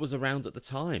 Look what was around at the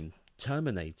time.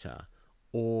 Terminator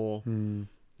or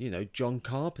John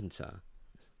Carpenter.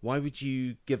 Why would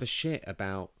you give a shit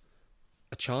about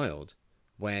a child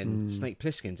when Snake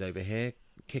Plissken's over here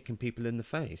kicking people in the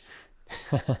face?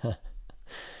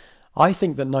 I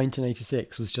think that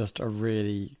 1986 was just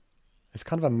it's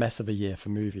kind of a mess of a year for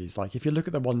movies. Like, if you look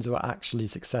at the ones that were actually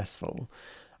successful,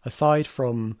 aside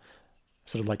from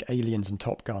sort of like Aliens and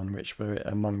Top Gun, which were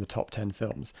among the top 10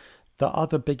 films, the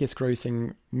other biggest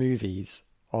grossing movies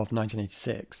of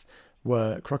 1986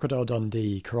 were Crocodile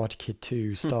Dundee, Karate Kid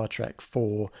 2, Star Trek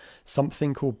 4,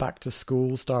 something called Back to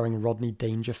School starring Rodney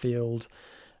Dangerfield,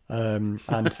 and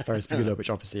Ferris Bueller, which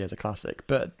obviously is a classic.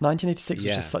 But 1986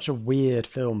 was just such a weird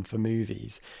film for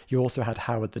movies. You also had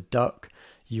Howard the Duck,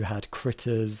 you had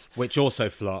Critters, which also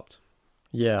flopped.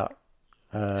 Yeah.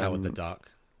 Howard the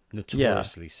Duck,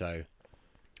 notoriously so.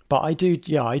 But I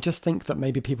just think that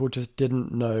maybe people just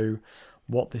didn't know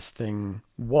what this thing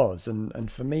was,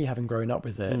 and for me, having grown up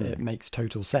with it, it makes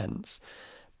total sense.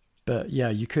 But yeah,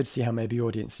 you could see how maybe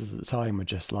audiences at the time were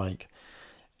just like,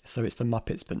 so it's the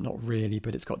Muppets, but not really,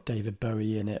 but it's got David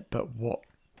Bowie in it, but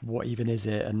what even is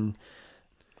it? And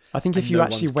I think if you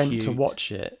actually went to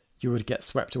watch it, you would get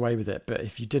swept away with it, but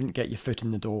if you didn't get your foot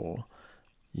in the door,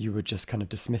 you would just kind of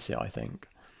dismiss it, I think.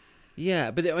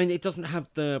 Yeah, but I mean, it doesn't have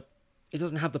the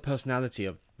personality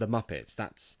of the Muppets.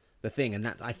 That's the thing,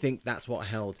 and I think that's what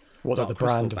held the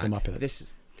brand of the Muppets.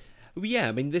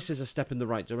 This is a step in the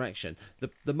right direction.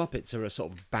 The Muppets are a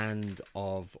sort of band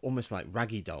of almost like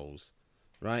raggy dolls,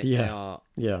 right? Yeah.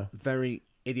 They are very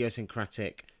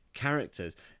idiosyncratic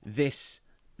characters. This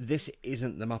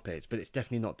isn't the Muppets, but it's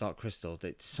definitely not Dark Crystal.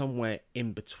 It's somewhere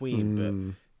in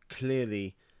between, but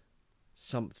clearly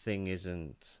something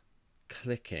isn't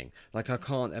clicking. Like, I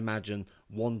can't imagine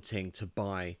wanting to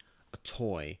buy a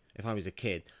toy if I was a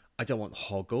kid. I don't want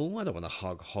Hoggle. I don't want to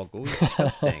hug Hoggle.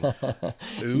 It's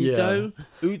disgusting.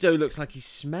 Udo looks like he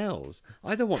smells.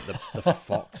 I don't want the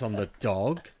fox on the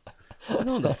dog. I don't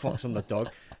want the fox on the dog.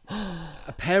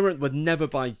 A parent would never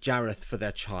buy Jareth for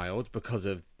their child because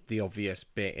of the obvious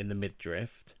bit in the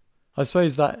midriff. I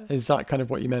suppose that kind of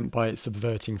what you meant by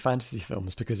subverting fantasy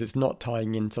films, because it's not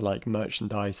tying into like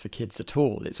merchandise for kids at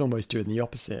all. It's almost doing the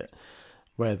opposite,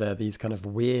 where they're these kind of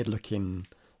weird looking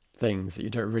things that you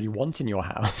don't really want in your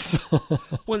house.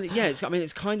 Well, yeah,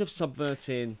 it's kind of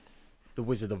subverting the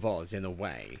Wizard of Oz in a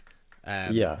way.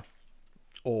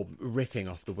 Or riffing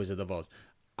off the Wizard of Oz.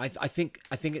 I think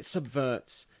it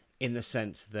subverts in the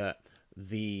sense that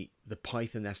the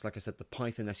Python-esque, like I said, the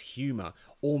Python-esque humor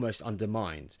almost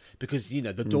undermines, because the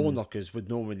door knockers would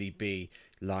normally be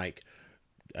like,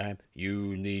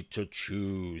 you need to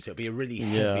choose. It'll be a really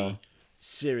heavy,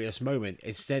 serious moment.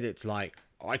 Instead, it's like,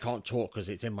 I can't talk because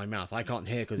it's in my mouth. I can't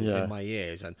hear because it's in my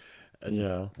ears. And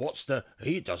what's the?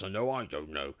 He doesn't know. I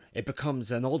don't know. It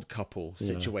becomes an Odd Couple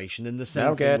situation, and the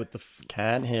same thing with the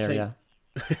can't hear ya.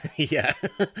 Yeah.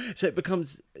 So it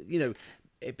becomes,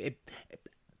 it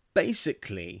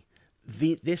basically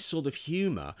this sort of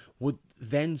humor would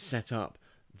then set up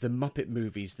the Muppet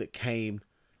movies that came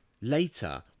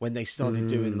later, when they started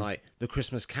doing like the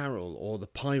Christmas Carol or the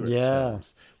Pirates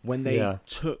films, when they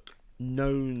took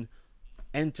known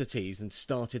entities and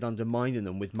started undermining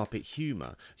them with Muppet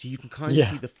humor. So you can kind of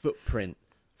see the footprint,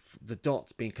 the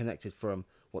dots being connected from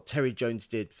what Terry Jones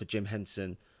did for Jim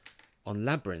Henson on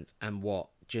Labyrinth and what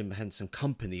Jim Henson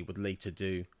Company would later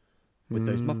do with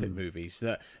those Muppet movies.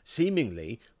 That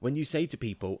seemingly, when you say to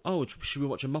people, oh, should we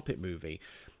watch a Muppet movie,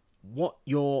 what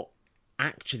you're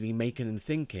actually making them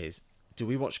think is, do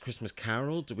we watch Christmas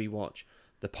Carol? Do we watch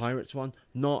the Pirates one?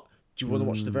 Not, do you want to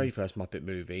watch the very first Muppet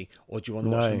movie, or do you want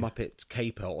to watch the Muppets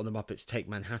Caper or the Muppets Take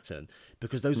Manhattan?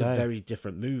 Because those are very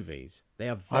different movies. They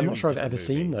are very I'm not sure I've ever movies.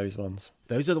 Seen those ones.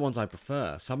 Those are the ones I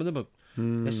prefer. Some of them are,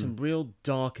 there's some real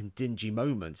dark and dingy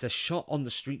moments. They're shot on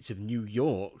the streets of New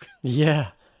York.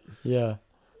 Yeah.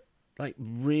 Like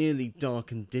really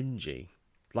dark and dingy.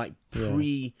 Like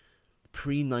pre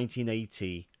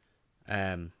 1980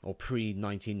 or pre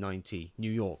 1990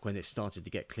 New York, when it started to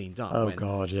get cleaned up. Oh when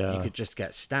God, yeah. You could just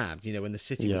get stabbed, when the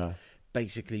city was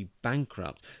basically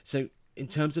bankrupt. So in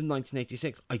terms of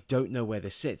 1986, I don't know where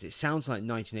this sits. It sounds like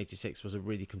 1986 was a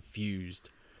really confused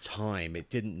time. It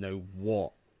didn't know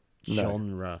what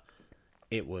genre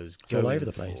it was going all over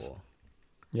the place. for.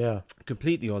 Yeah.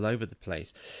 Completely all over the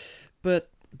place. But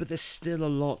there's still a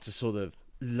lot to sort of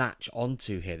latch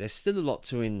onto here. There's still a lot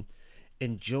to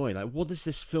enjoy. Like, what does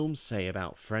this film say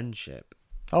about friendship?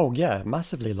 Oh yeah,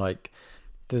 massively. Like,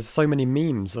 there's so many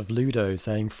memes of Ludo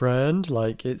saying friend.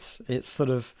 Like, it's sort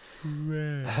of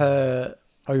her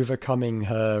overcoming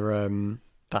her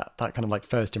that kind of like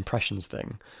first impressions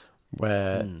thing,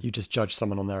 where you just judge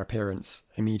someone on their appearance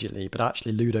immediately, but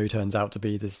actually Ludo turns out to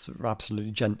be this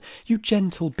absolutely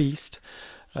gentle beast.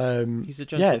 He's a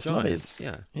gentle it's guy. lovely.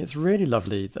 It's really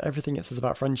lovely. Everything it says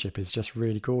about friendship is just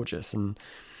really gorgeous, and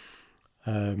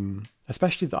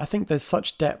especially I think there's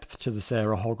such depth to the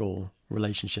Sarah Hoggle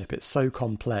relationship. It's so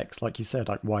complex, like you said.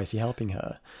 Like, why is he helping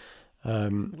her?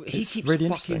 He keeps really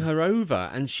fucking her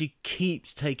over, and she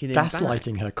keeps taking him back.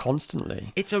 Gaslighting her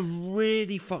constantly. It's a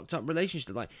really fucked up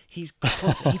relationship. Like, he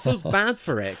feels bad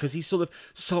for it, because he sort of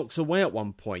sulks away at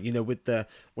one point. With the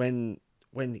when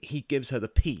he gives her the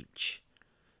peach.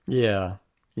 Yeah.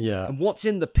 And what's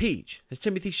in the peach? Has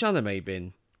Timothy Chalamet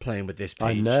been playing with this peach?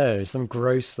 I know, some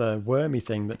gross wormy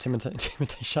thing that Timothée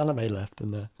Chalamet left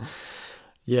in there.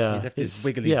 Yeah, he left his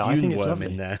wiggly dune worm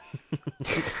in there.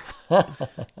 But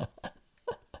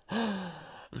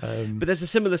there's a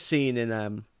similar scene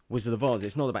in Wizard of Oz.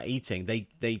 It's not about eating.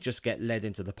 They just get led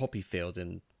into the poppy field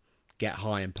and get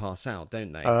high and pass out,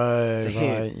 don't they? Oh, so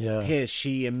right, yeah. Here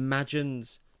she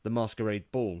imagines the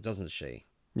masquerade ball, doesn't she?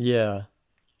 Yeah.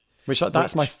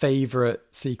 That's my favourite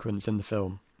sequence in the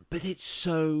film. But it's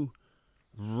so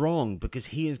wrong, because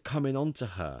he is coming on to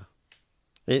her.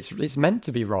 It's meant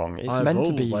to be wrong.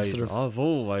 I've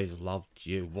always loved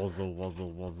you, wazzle,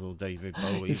 wazzle, wazzle, David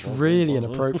Bowie. It's wazzle, really wazzle.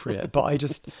 inappropriate, but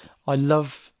I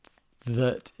love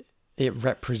that it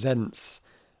represents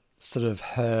sort of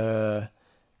her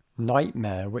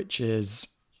nightmare, which is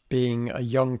being a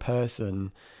young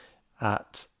person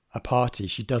at a party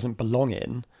she doesn't belong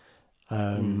in.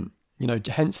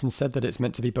 Henson said that it's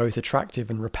meant to be both attractive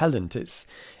and repellent. It's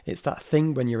that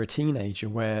thing when you're a teenager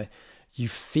where you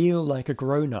feel like a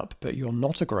grown-up, but you're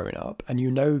not a grown-up,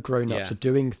 and grown-ups are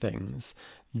doing things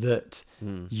that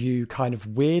you kind of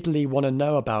weirdly want to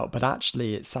know about, but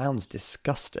actually it sounds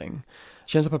disgusting.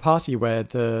 She ends up at a party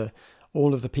where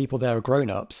all of the people there are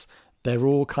grown-ups. They're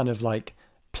all kind of like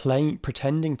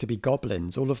pretending to be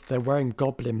goblins. They're wearing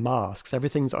goblin masks.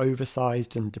 Everything's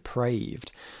oversized and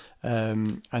depraved.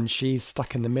 And she's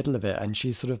stuck in the middle of it, and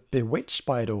she's sort of bewitched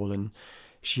by it all, and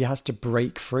she has to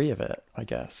break free of it, I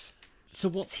guess. So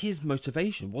what's his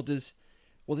motivation? What does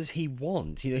he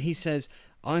want? He says,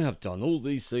 I have done all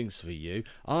these things for you.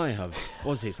 I've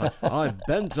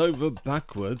bent over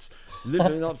backwards,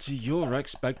 living up to your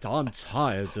I'm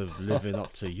tired of living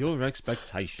up to your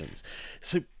expectations.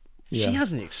 So she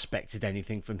hasn't expected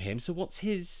anything from him. So what's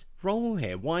his role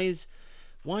here? Why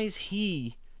is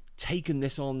he taken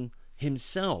this on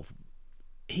himself?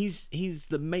 He is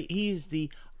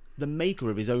the the maker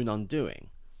of his own undoing.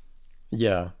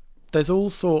 Yeah, there's all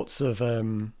sorts of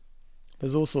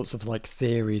like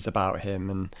theories about him,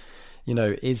 and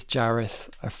is Jareth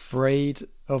afraid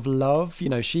of love?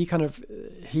 He kind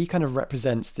of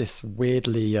represents this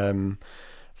weirdly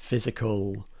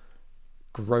physical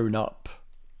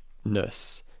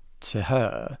grown-upness to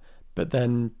her, but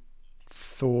then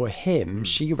for him,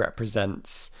 she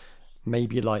represents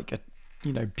maybe like a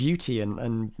beauty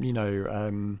and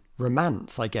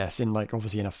romance, I guess, in like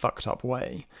obviously in a fucked up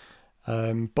way.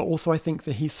 But also I think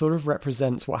that he sort of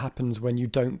represents what happens when you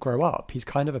don't grow up. He's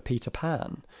kind of a Peter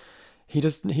Pan. He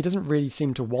doesn't really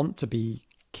seem to want to be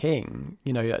king.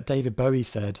 David Bowie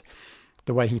said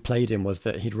the way he played him was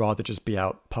that he'd rather just be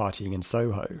out partying in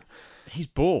Soho. He's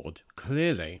bored,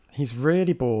 clearly. He's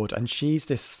really bored, and she's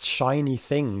this shiny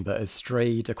thing that has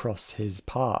strayed across his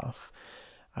path.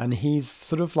 And he's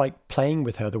sort of like playing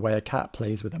with her the way a cat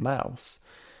plays with a mouse,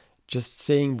 just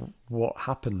seeing what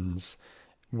happens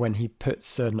when he puts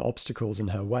certain obstacles in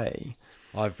her way.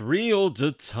 I've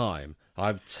re-ordered time.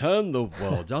 I've turned the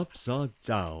world upside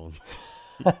down.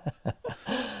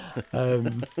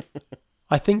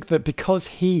 I think that because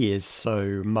he is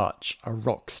so much a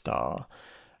rock star,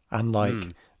 and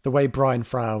like the way Brian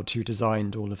Froud, who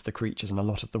designed all of the creatures and a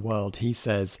lot of the world, he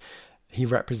says he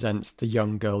represents the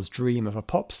young girl's dream of a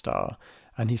pop star.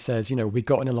 And he says, we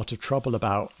got in a lot of trouble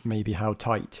about maybe how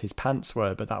tight his pants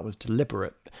were, but that was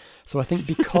deliberate. So I think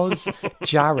because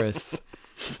Jareth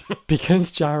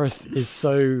is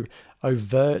so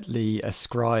overtly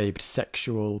ascribed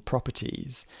sexual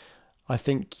properties, I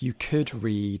think you could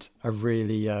read a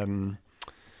really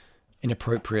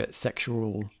inappropriate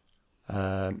sexual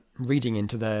reading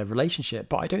into their relationship.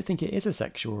 But I don't think it is a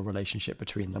sexual relationship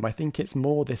between them. I think it's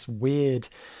more this weird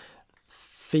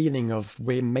feeling of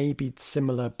we're maybe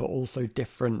similar but also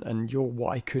different, and you're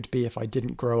what I could be if I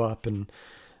didn't grow up. And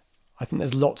I think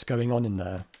there's lots going on in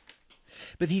there.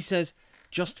 But he says,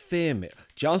 just fear me,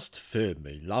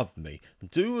 love me,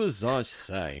 do as I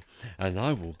say, and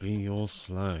I will be your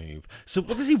slave. So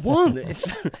what does he want? It's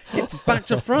back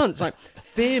to front. It's like,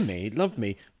 fear me, love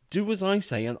me, do as I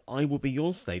say, and I will be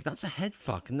your slave. That's a head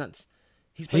fuck, and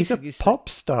he's a pop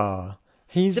star.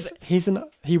 He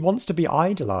wants to be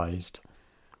idolized.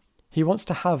 He wants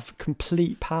to have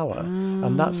complete power,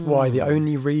 and that's why the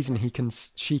only reason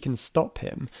she can stop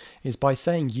him is by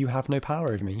saying, you have no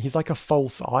power over me. He's like a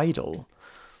false idol.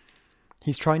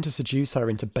 He's trying to seduce her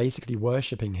into basically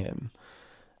worshipping him.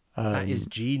 That is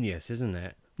genius, isn't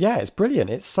it? Yeah, it's brilliant.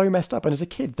 It's so messed up. And as a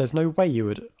kid, there's no way you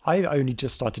would... I only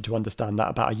just started to understand that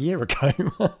about a year ago.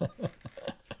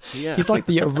 Yeah. He's like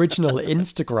the original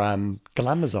Instagram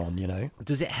glamazon,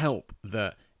 Does it help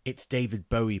that it's David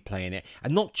Bowie playing it?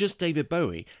 And not just David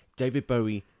Bowie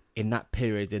in that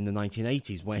period in the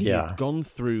 1980s where he had gone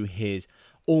through his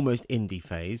almost indie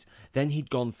phase, then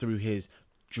he'd gone through his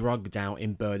drugged out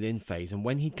in Berlin phase, and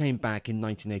when he came back in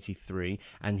 1983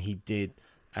 and he did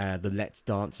the Let's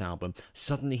Dance album,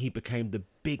 suddenly he became the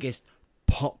biggest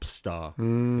pop star.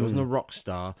 He wasn't a rock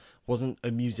star, wasn't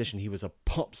a musician, he was a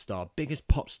pop star, biggest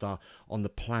pop star on the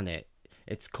planet.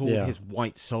 It's called his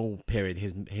White Soul period,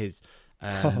 his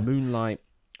Moonlight,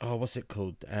 what's it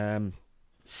called?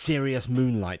 Serious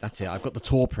Moonlight, that's it. I've got the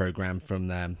tour program from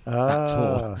that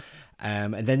tour.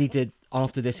 And then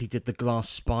after this he did the Glass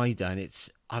Spider, and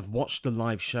I've watched the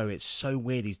live show. It's so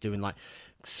weird. He's doing like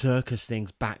circus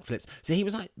things, backflips. So he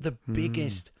was like the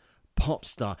biggest pop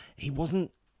star. He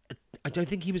wasn't, I don't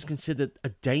think he was considered a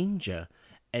danger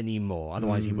anymore.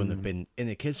 Otherwise he wouldn't have been in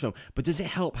a kids film. But does it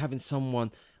help having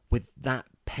someone with that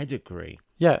pedigree?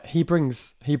 Yeah, he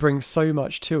brings so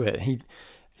much to it. He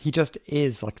just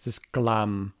is like this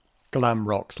glam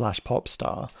rock / pop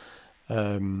star.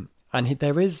 And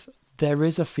there is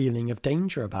a feeling of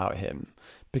danger about him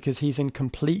because he's in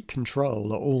complete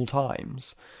control at all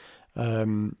times.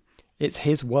 It's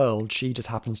his world. She just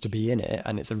happens to be in it,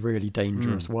 and it's a really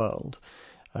dangerous world.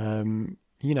 He's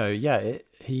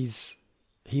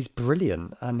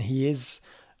brilliant, and he is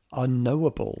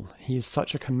unknowable. He's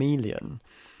such a chameleon,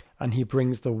 and he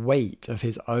brings the weight of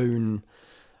his own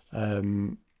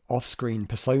off-screen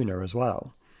persona as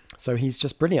well. So he's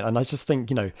just brilliant. And I just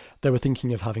think, they were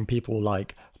thinking of having people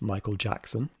like Michael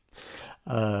Jackson,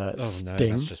 Sting. No,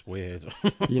 that's just weird.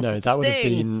 That would have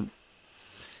been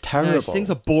terrible. No, Sting's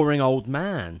a boring old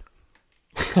man.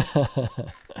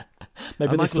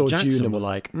 Maybe they saw Jackson June and were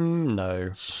like,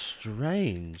 no.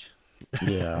 Strange.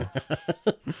 Yeah.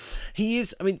 He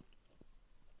is, I mean,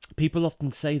 people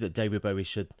often say that David Bowie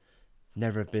should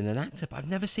never have been an actor, but I've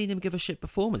never seen him give a shit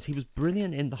performance. He was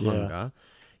brilliant in The Hunger.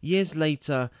 Years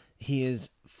later, he is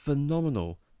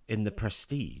phenomenal in The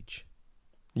Prestige.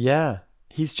 Yeah.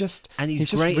 he's just and he's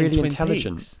just great in really Twin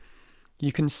intelligent. Peaks.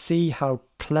 You can see how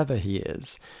clever he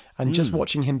is, and just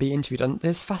watching him be interviewed. And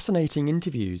there's fascinating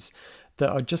interviews that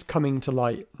are just coming to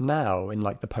light now in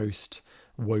like the post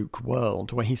woke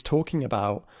world, where he's talking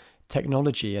about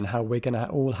technology and how we're going to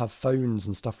all have phones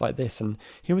and stuff like this. And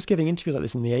he was giving interviews like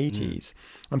this in the 80s,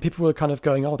 and people were kind of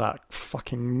going, "Oh, that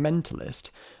fucking mentalist."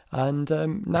 And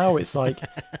now it's like,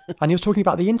 and he was talking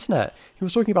about the internet. He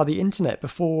was talking about the internet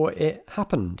before it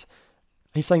happened.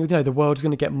 He's saying, the world is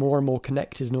going to get more and more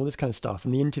connected and all this kind of stuff.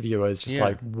 And the interviewer is just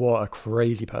like, what a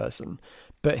crazy person.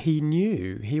 But he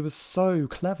knew. He was so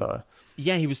clever.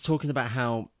 Yeah, he was talking about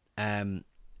how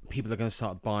people are going to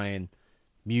start buying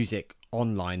music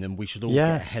online, and we should all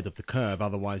get ahead of the curve.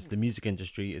 Otherwise, the music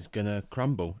industry is going to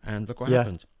crumble. And look what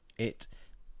happened. It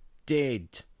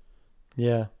did.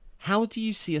 Yeah. How do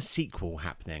you see a sequel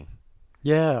happening?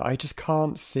 Yeah, I just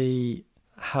can't see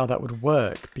how that would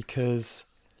work, because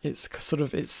it's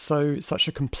such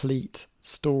a complete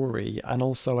story. And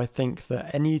also I think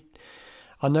that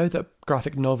I know that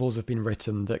graphic novels have been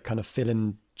written that kind of fill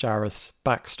in Jareth's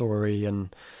backstory,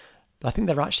 and I think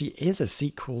there actually is a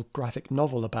sequel graphic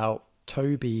novel about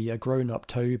Toby, a grown-up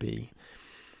Toby,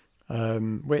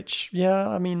 which,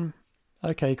 I mean,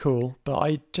 okay, cool. But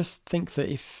I just think that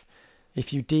if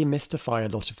you demystify a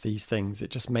lot of these things,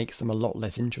 it just makes them a lot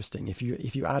less interesting. If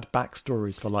you add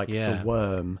backstories for like the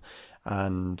worm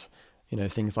and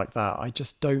things like that, I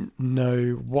just don't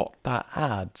know what that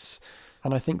adds.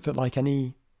 And I think that like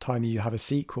any time you have a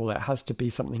sequel, it has to be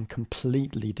something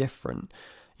completely different.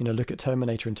 Look at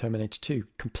Terminator and Terminator 2,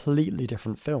 completely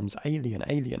different films.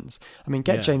 Aliens. I mean,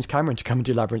 get James Cameron to come and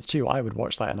do Labyrinth 2. I would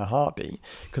watch that in a heartbeat,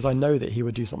 because I know that he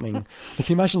would do something. Can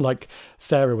you imagine like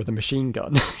Sarah with a machine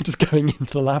gun just going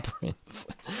into the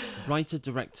labyrinth? Writer,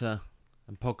 director,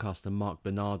 and podcaster Mark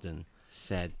Bernardin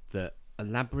said that a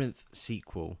Labyrinth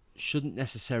sequel shouldn't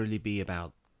necessarily be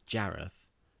about Jareth,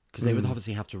 because they would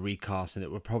obviously have to recast, and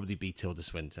it would probably be Tilda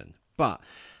Swinton. But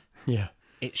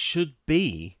it should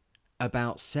be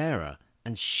about Sarah,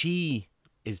 and she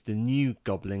is the new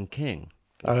Goblin King.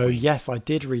 Oh, yes, I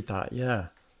did read that, yeah.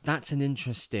 That's an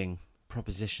interesting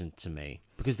proposition to me,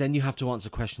 because then you have to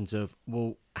answer questions of,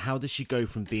 well, how does she go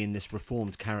from being this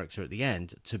reformed character at the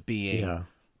end to being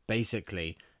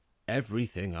basically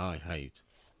everything I hate?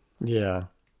 Yeah.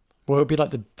 Well, it would be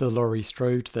like the Laurie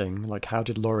Strode thing. Like, how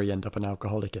did Laurie end up an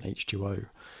alcoholic in H2O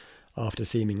after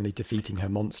seemingly defeating her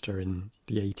monster in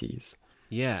the 80s?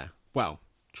 Yeah. Well,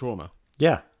 trauma.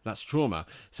 Yeah. That's trauma.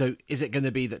 So is it going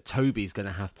to be that Toby's going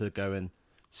to have to go and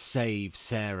save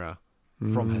Sarah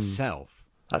from herself?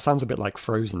 That sounds a bit like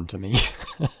Frozen to me.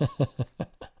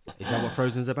 Is that what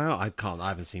Frozen's about? I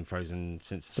haven't seen Frozen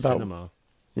since the cinema.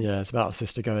 Yeah, it's about a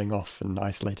sister going off and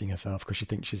isolating herself because she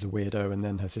thinks she's a weirdo, and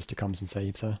then her sister comes and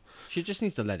saves her. She just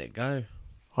needs to let it go.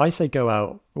 I say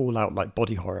go all out like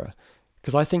body horror,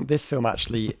 because I think this film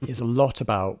actually is a lot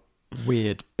about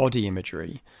weird body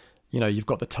imagery. You've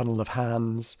got the tunnel of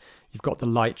hands, you've got the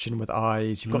lichen with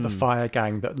eyes, you've got the fire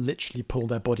gang that literally pull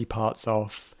their body parts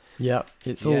off. Yeah,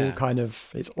 it's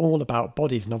all about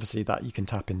bodies, and obviously that you can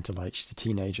tap into, like, she's a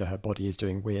teenager, her body is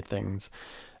doing weird things.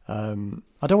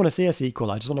 I don't want to see a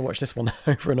sequel. I just want to watch this one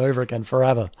over and over again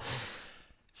forever.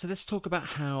 So let's talk about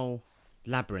how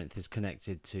Labyrinth is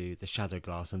connected to the Shadow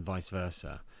Glass and vice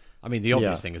versa. I mean, the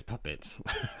obvious thing is puppets.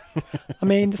 I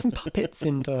mean, there's some puppets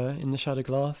in the Shadow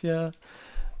Glass, yeah.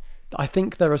 I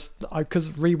think because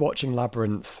rewatching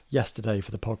Labyrinth yesterday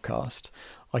for the podcast,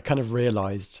 I kind of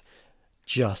realised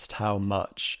just how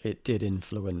much it did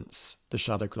influence the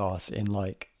Shadow Glass in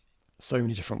like so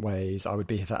many different ways. I would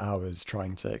be here for hours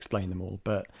trying to explain them all,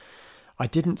 but I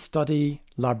didn't study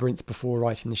Labyrinth before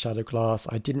writing the Shadow Glass.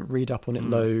 I didn't read up on it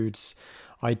loads.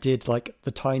 I did like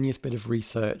the tiniest bit of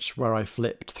research where I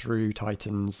flipped through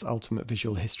Titan's Ultimate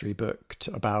Visual History book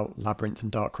about Labyrinth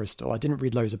and Dark Crystal. I didn't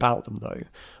read loads about them though.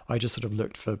 I just sort of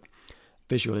looked for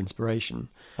visual inspiration.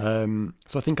 So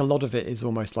I think a lot of it is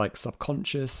almost like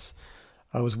subconscious.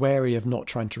 I was wary of not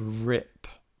trying to rip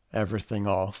everything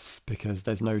off because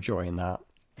there's no joy in that.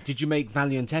 Did you make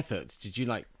valiant efforts? Did you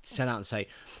like set out and say,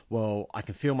 well, I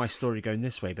can feel my story going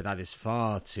this way, but that is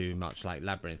far too much like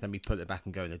Labyrinth. Let me put it back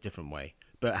and go in a different way,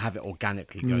 but have it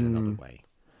organically go in another way?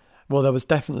 Well, there was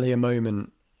definitely a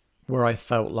moment where I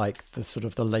felt like the sort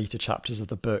of the later chapters of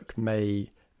the book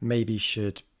maybe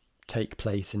should take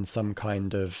place in some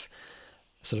kind of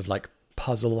sort of like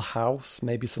puzzle house,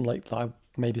 maybe some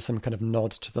kind of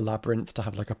nod to the Labyrinth to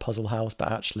have like a puzzle house,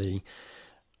 but actually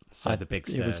the big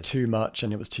stairs. It was too much,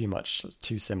 and it was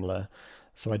too similar.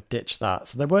 So I ditched that.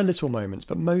 So there were little moments,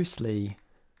 but mostly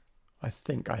I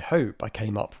hope I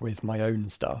came up with my own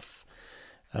stuff.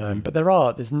 But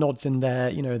there's nods in there.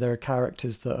 You know, there are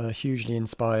characters that are hugely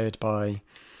inspired by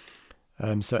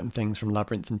certain things from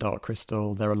Labyrinth and Dark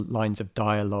Crystal. There are lines of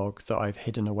dialogue that I've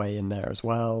hidden away in there as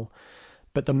well.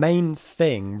 But the main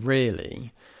thing,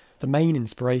 really, the main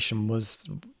inspiration was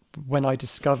when I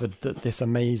discovered that this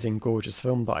amazing, gorgeous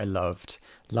film that I loved,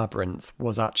 Labyrinth,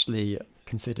 was actually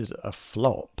considered a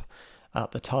flop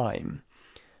at the time.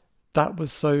 That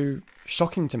was so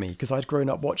shocking to me because I'd grown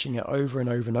up watching it over and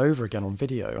over and over again on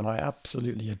video, and I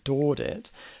absolutely adored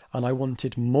it, and I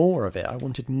wanted more of it. I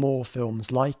wanted more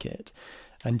films like it.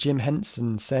 And Jim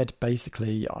Henson said,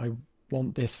 basically, I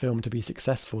want this film to be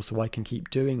successful so I can keep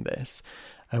doing this.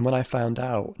 And when I found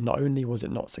out, not only was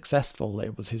it not successful,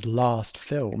 it was his last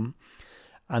film,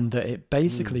 and that it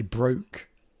basically broke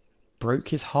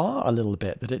his heart a little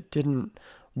bit, that it didn't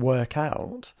work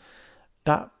out.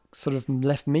 That sort of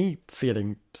left me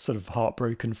feeling sort of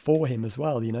heartbroken for him as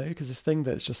well, you know, because this thing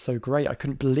that's just so great, I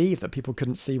couldn't believe that people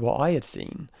couldn't see what I had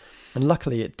seen. And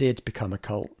luckily it did become a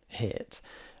cult hit.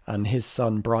 And his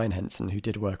son, Brian Henson, who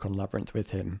did work on Labyrinth with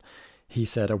him, he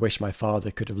said, I wish my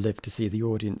father could have lived to see the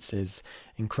audience's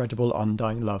incredible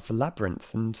undying love for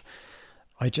Labyrinth. And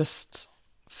I just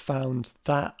found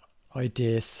that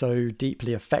idea so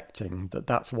deeply affecting that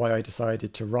that's why I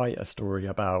decided to write a story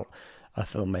about a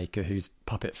filmmaker whose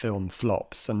puppet film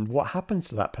flops, and what happens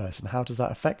to that person. How does that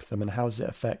affect them, and how does it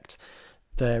affect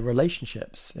their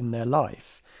relationships in their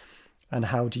life, and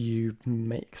how do you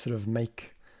make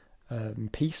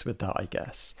peace with that, I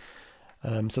guess.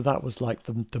 So that was like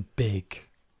the big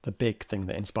thing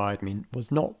that inspired me,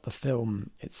 was not the film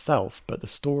itself but the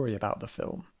story about the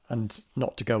film. And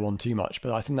not to go on too much,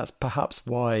 but I think that's perhaps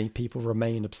why people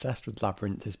remain obsessed with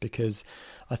Labyrinth, is because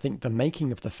I think the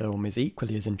making of the film is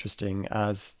equally as interesting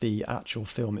as the actual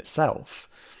film itself.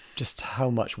 Just how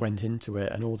much went into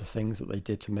it and all the things that they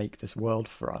did to make this world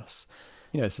for us.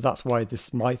 You know, so that's why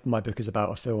my book is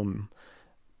about a film,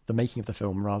 the making of the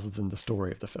film, rather than the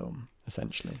story of the film,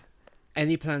 essentially.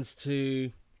 Any plans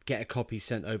to get a copy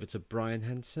sent over to Brian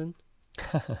Henson?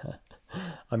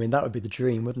 I mean, that would be the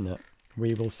dream, wouldn't it?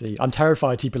 We will see. I'm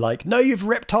terrified he'd be like, no, you've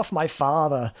ripped off my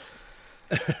father.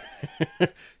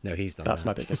 No, he's not. That's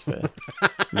my biggest fear.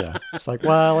 Yeah. It's like,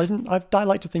 well, I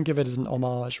like to think of it as an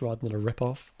homage rather than a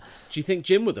rip-off. Do you think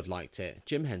Jim would have liked it?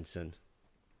 Jim Henson?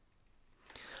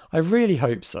 I really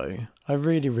hope so. I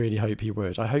really, really hope he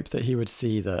would. I hope that he would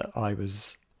see that I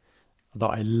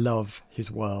love his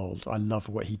world. I love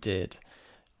what he did.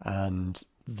 And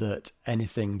that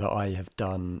anything that I have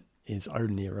done is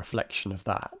only a reflection of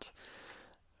that.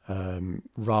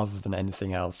 Rather than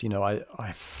anything else. You know,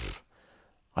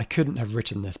 I couldn't have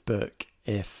written this book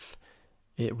if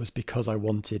it was because I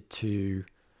wanted to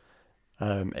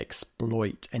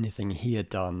exploit anything he had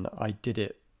done. I did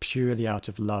it purely out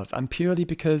of love, and purely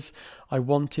because I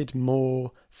wanted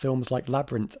more films like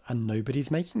Labyrinth, and nobody's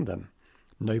making them.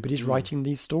 Nobody's writing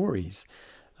these stories.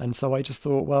 And so I just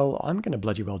thought, well, I'm going to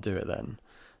bloody well do it then.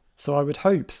 So I would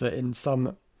hope that in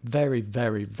some very,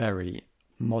 very, very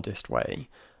modest way,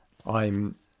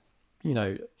 I'm, you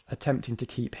know, attempting to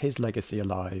keep his legacy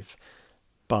alive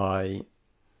by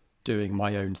doing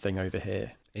my own thing over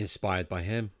here. Inspired by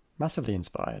him. Massively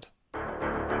inspired. You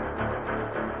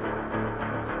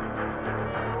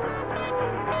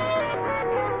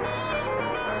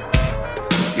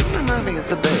remind me of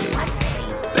the babe.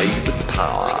 Babe with the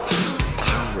power.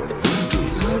 Power of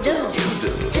voodoo. You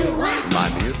do.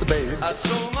 Remind me of the babe. I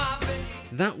saw my babe.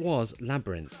 That was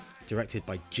Labyrinth, directed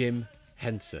by Jim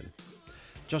Henson.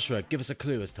 Joshua, give us a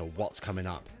clue as to what's coming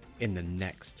up in the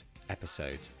next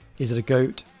episode. Is it a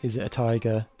goat? Is it a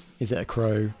tiger? Is it a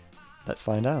crow? Let's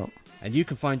find out. And you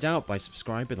can find out by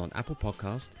subscribing on Apple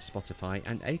Podcast, Spotify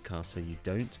and Acast so you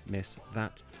don't miss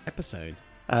that episode.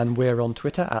 And we're on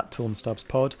Twitter at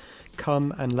TornStubsPod.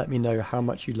 Come and let me know how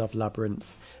much you love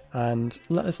Labyrinth. And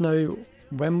let us know,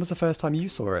 when was the first time you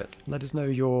saw it? Let us know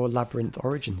your Labyrinth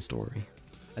origin story.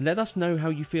 And let us know how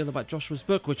you feel about Joshua's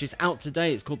book, which is out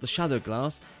today. It's called The Shadow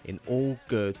Glass, in all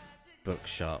good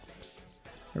bookshops.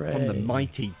 Hooray. From the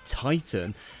mighty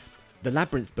Titan. The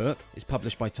Labyrinth book is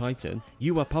published by Titan.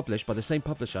 You are published by the same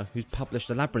publisher who's published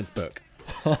the Labyrinth book.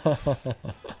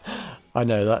 I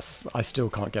know, I still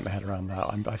can't get my head around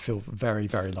that. I feel very,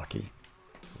 very lucky.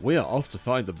 We are off to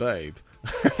find the babe.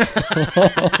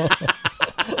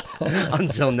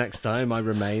 Until next time, I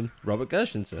remain Robert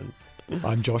Gershenson.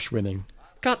 I'm Josh Winning.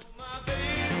 Cut. My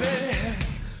baby,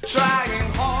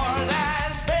 trying hard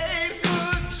as babe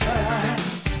could try.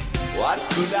 What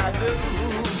could I do?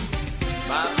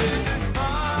 My baby's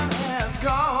heart has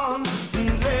gone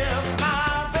and left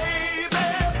my baby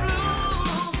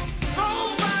blue.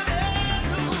 Nobody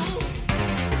knew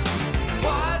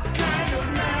why.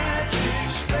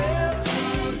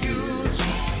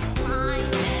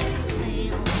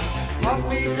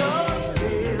 eagle's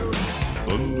tails.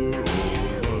 Thunder or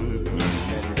lightning.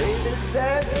 And baby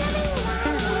said,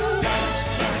 dance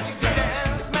magic,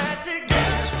 dance magic,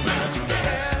 dance magic,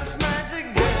 dance magic.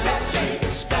 Put that baby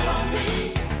spell on me.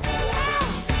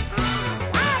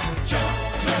 Jump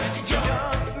magic,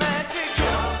 jump magic,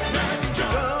 jump magic,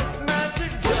 jump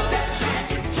magic, jump that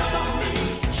magic, jump on me.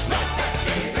 Smack that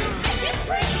baby, make it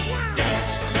free.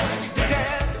 Dance magic,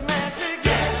 dance magic,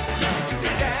 dance magic,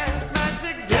 dance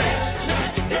magic, dance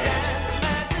magic, dance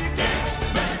magic, dance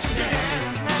magic,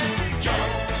 dance magic,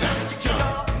 jump magic,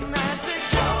 jump magic,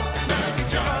 jump magic,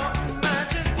 jump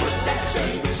magic. Put that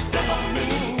baby step on me.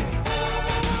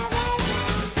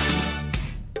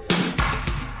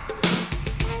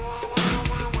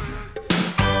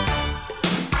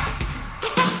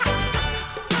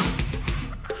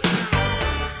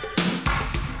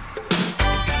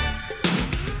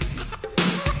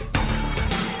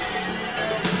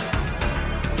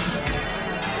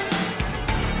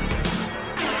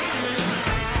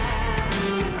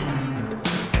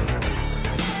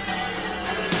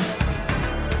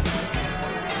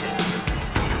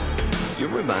 You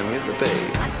remind me of the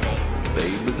babe.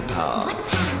 Babe with the power.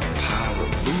 Power of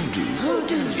voodoo.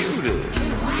 You do.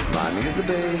 Remind me of the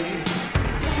babe.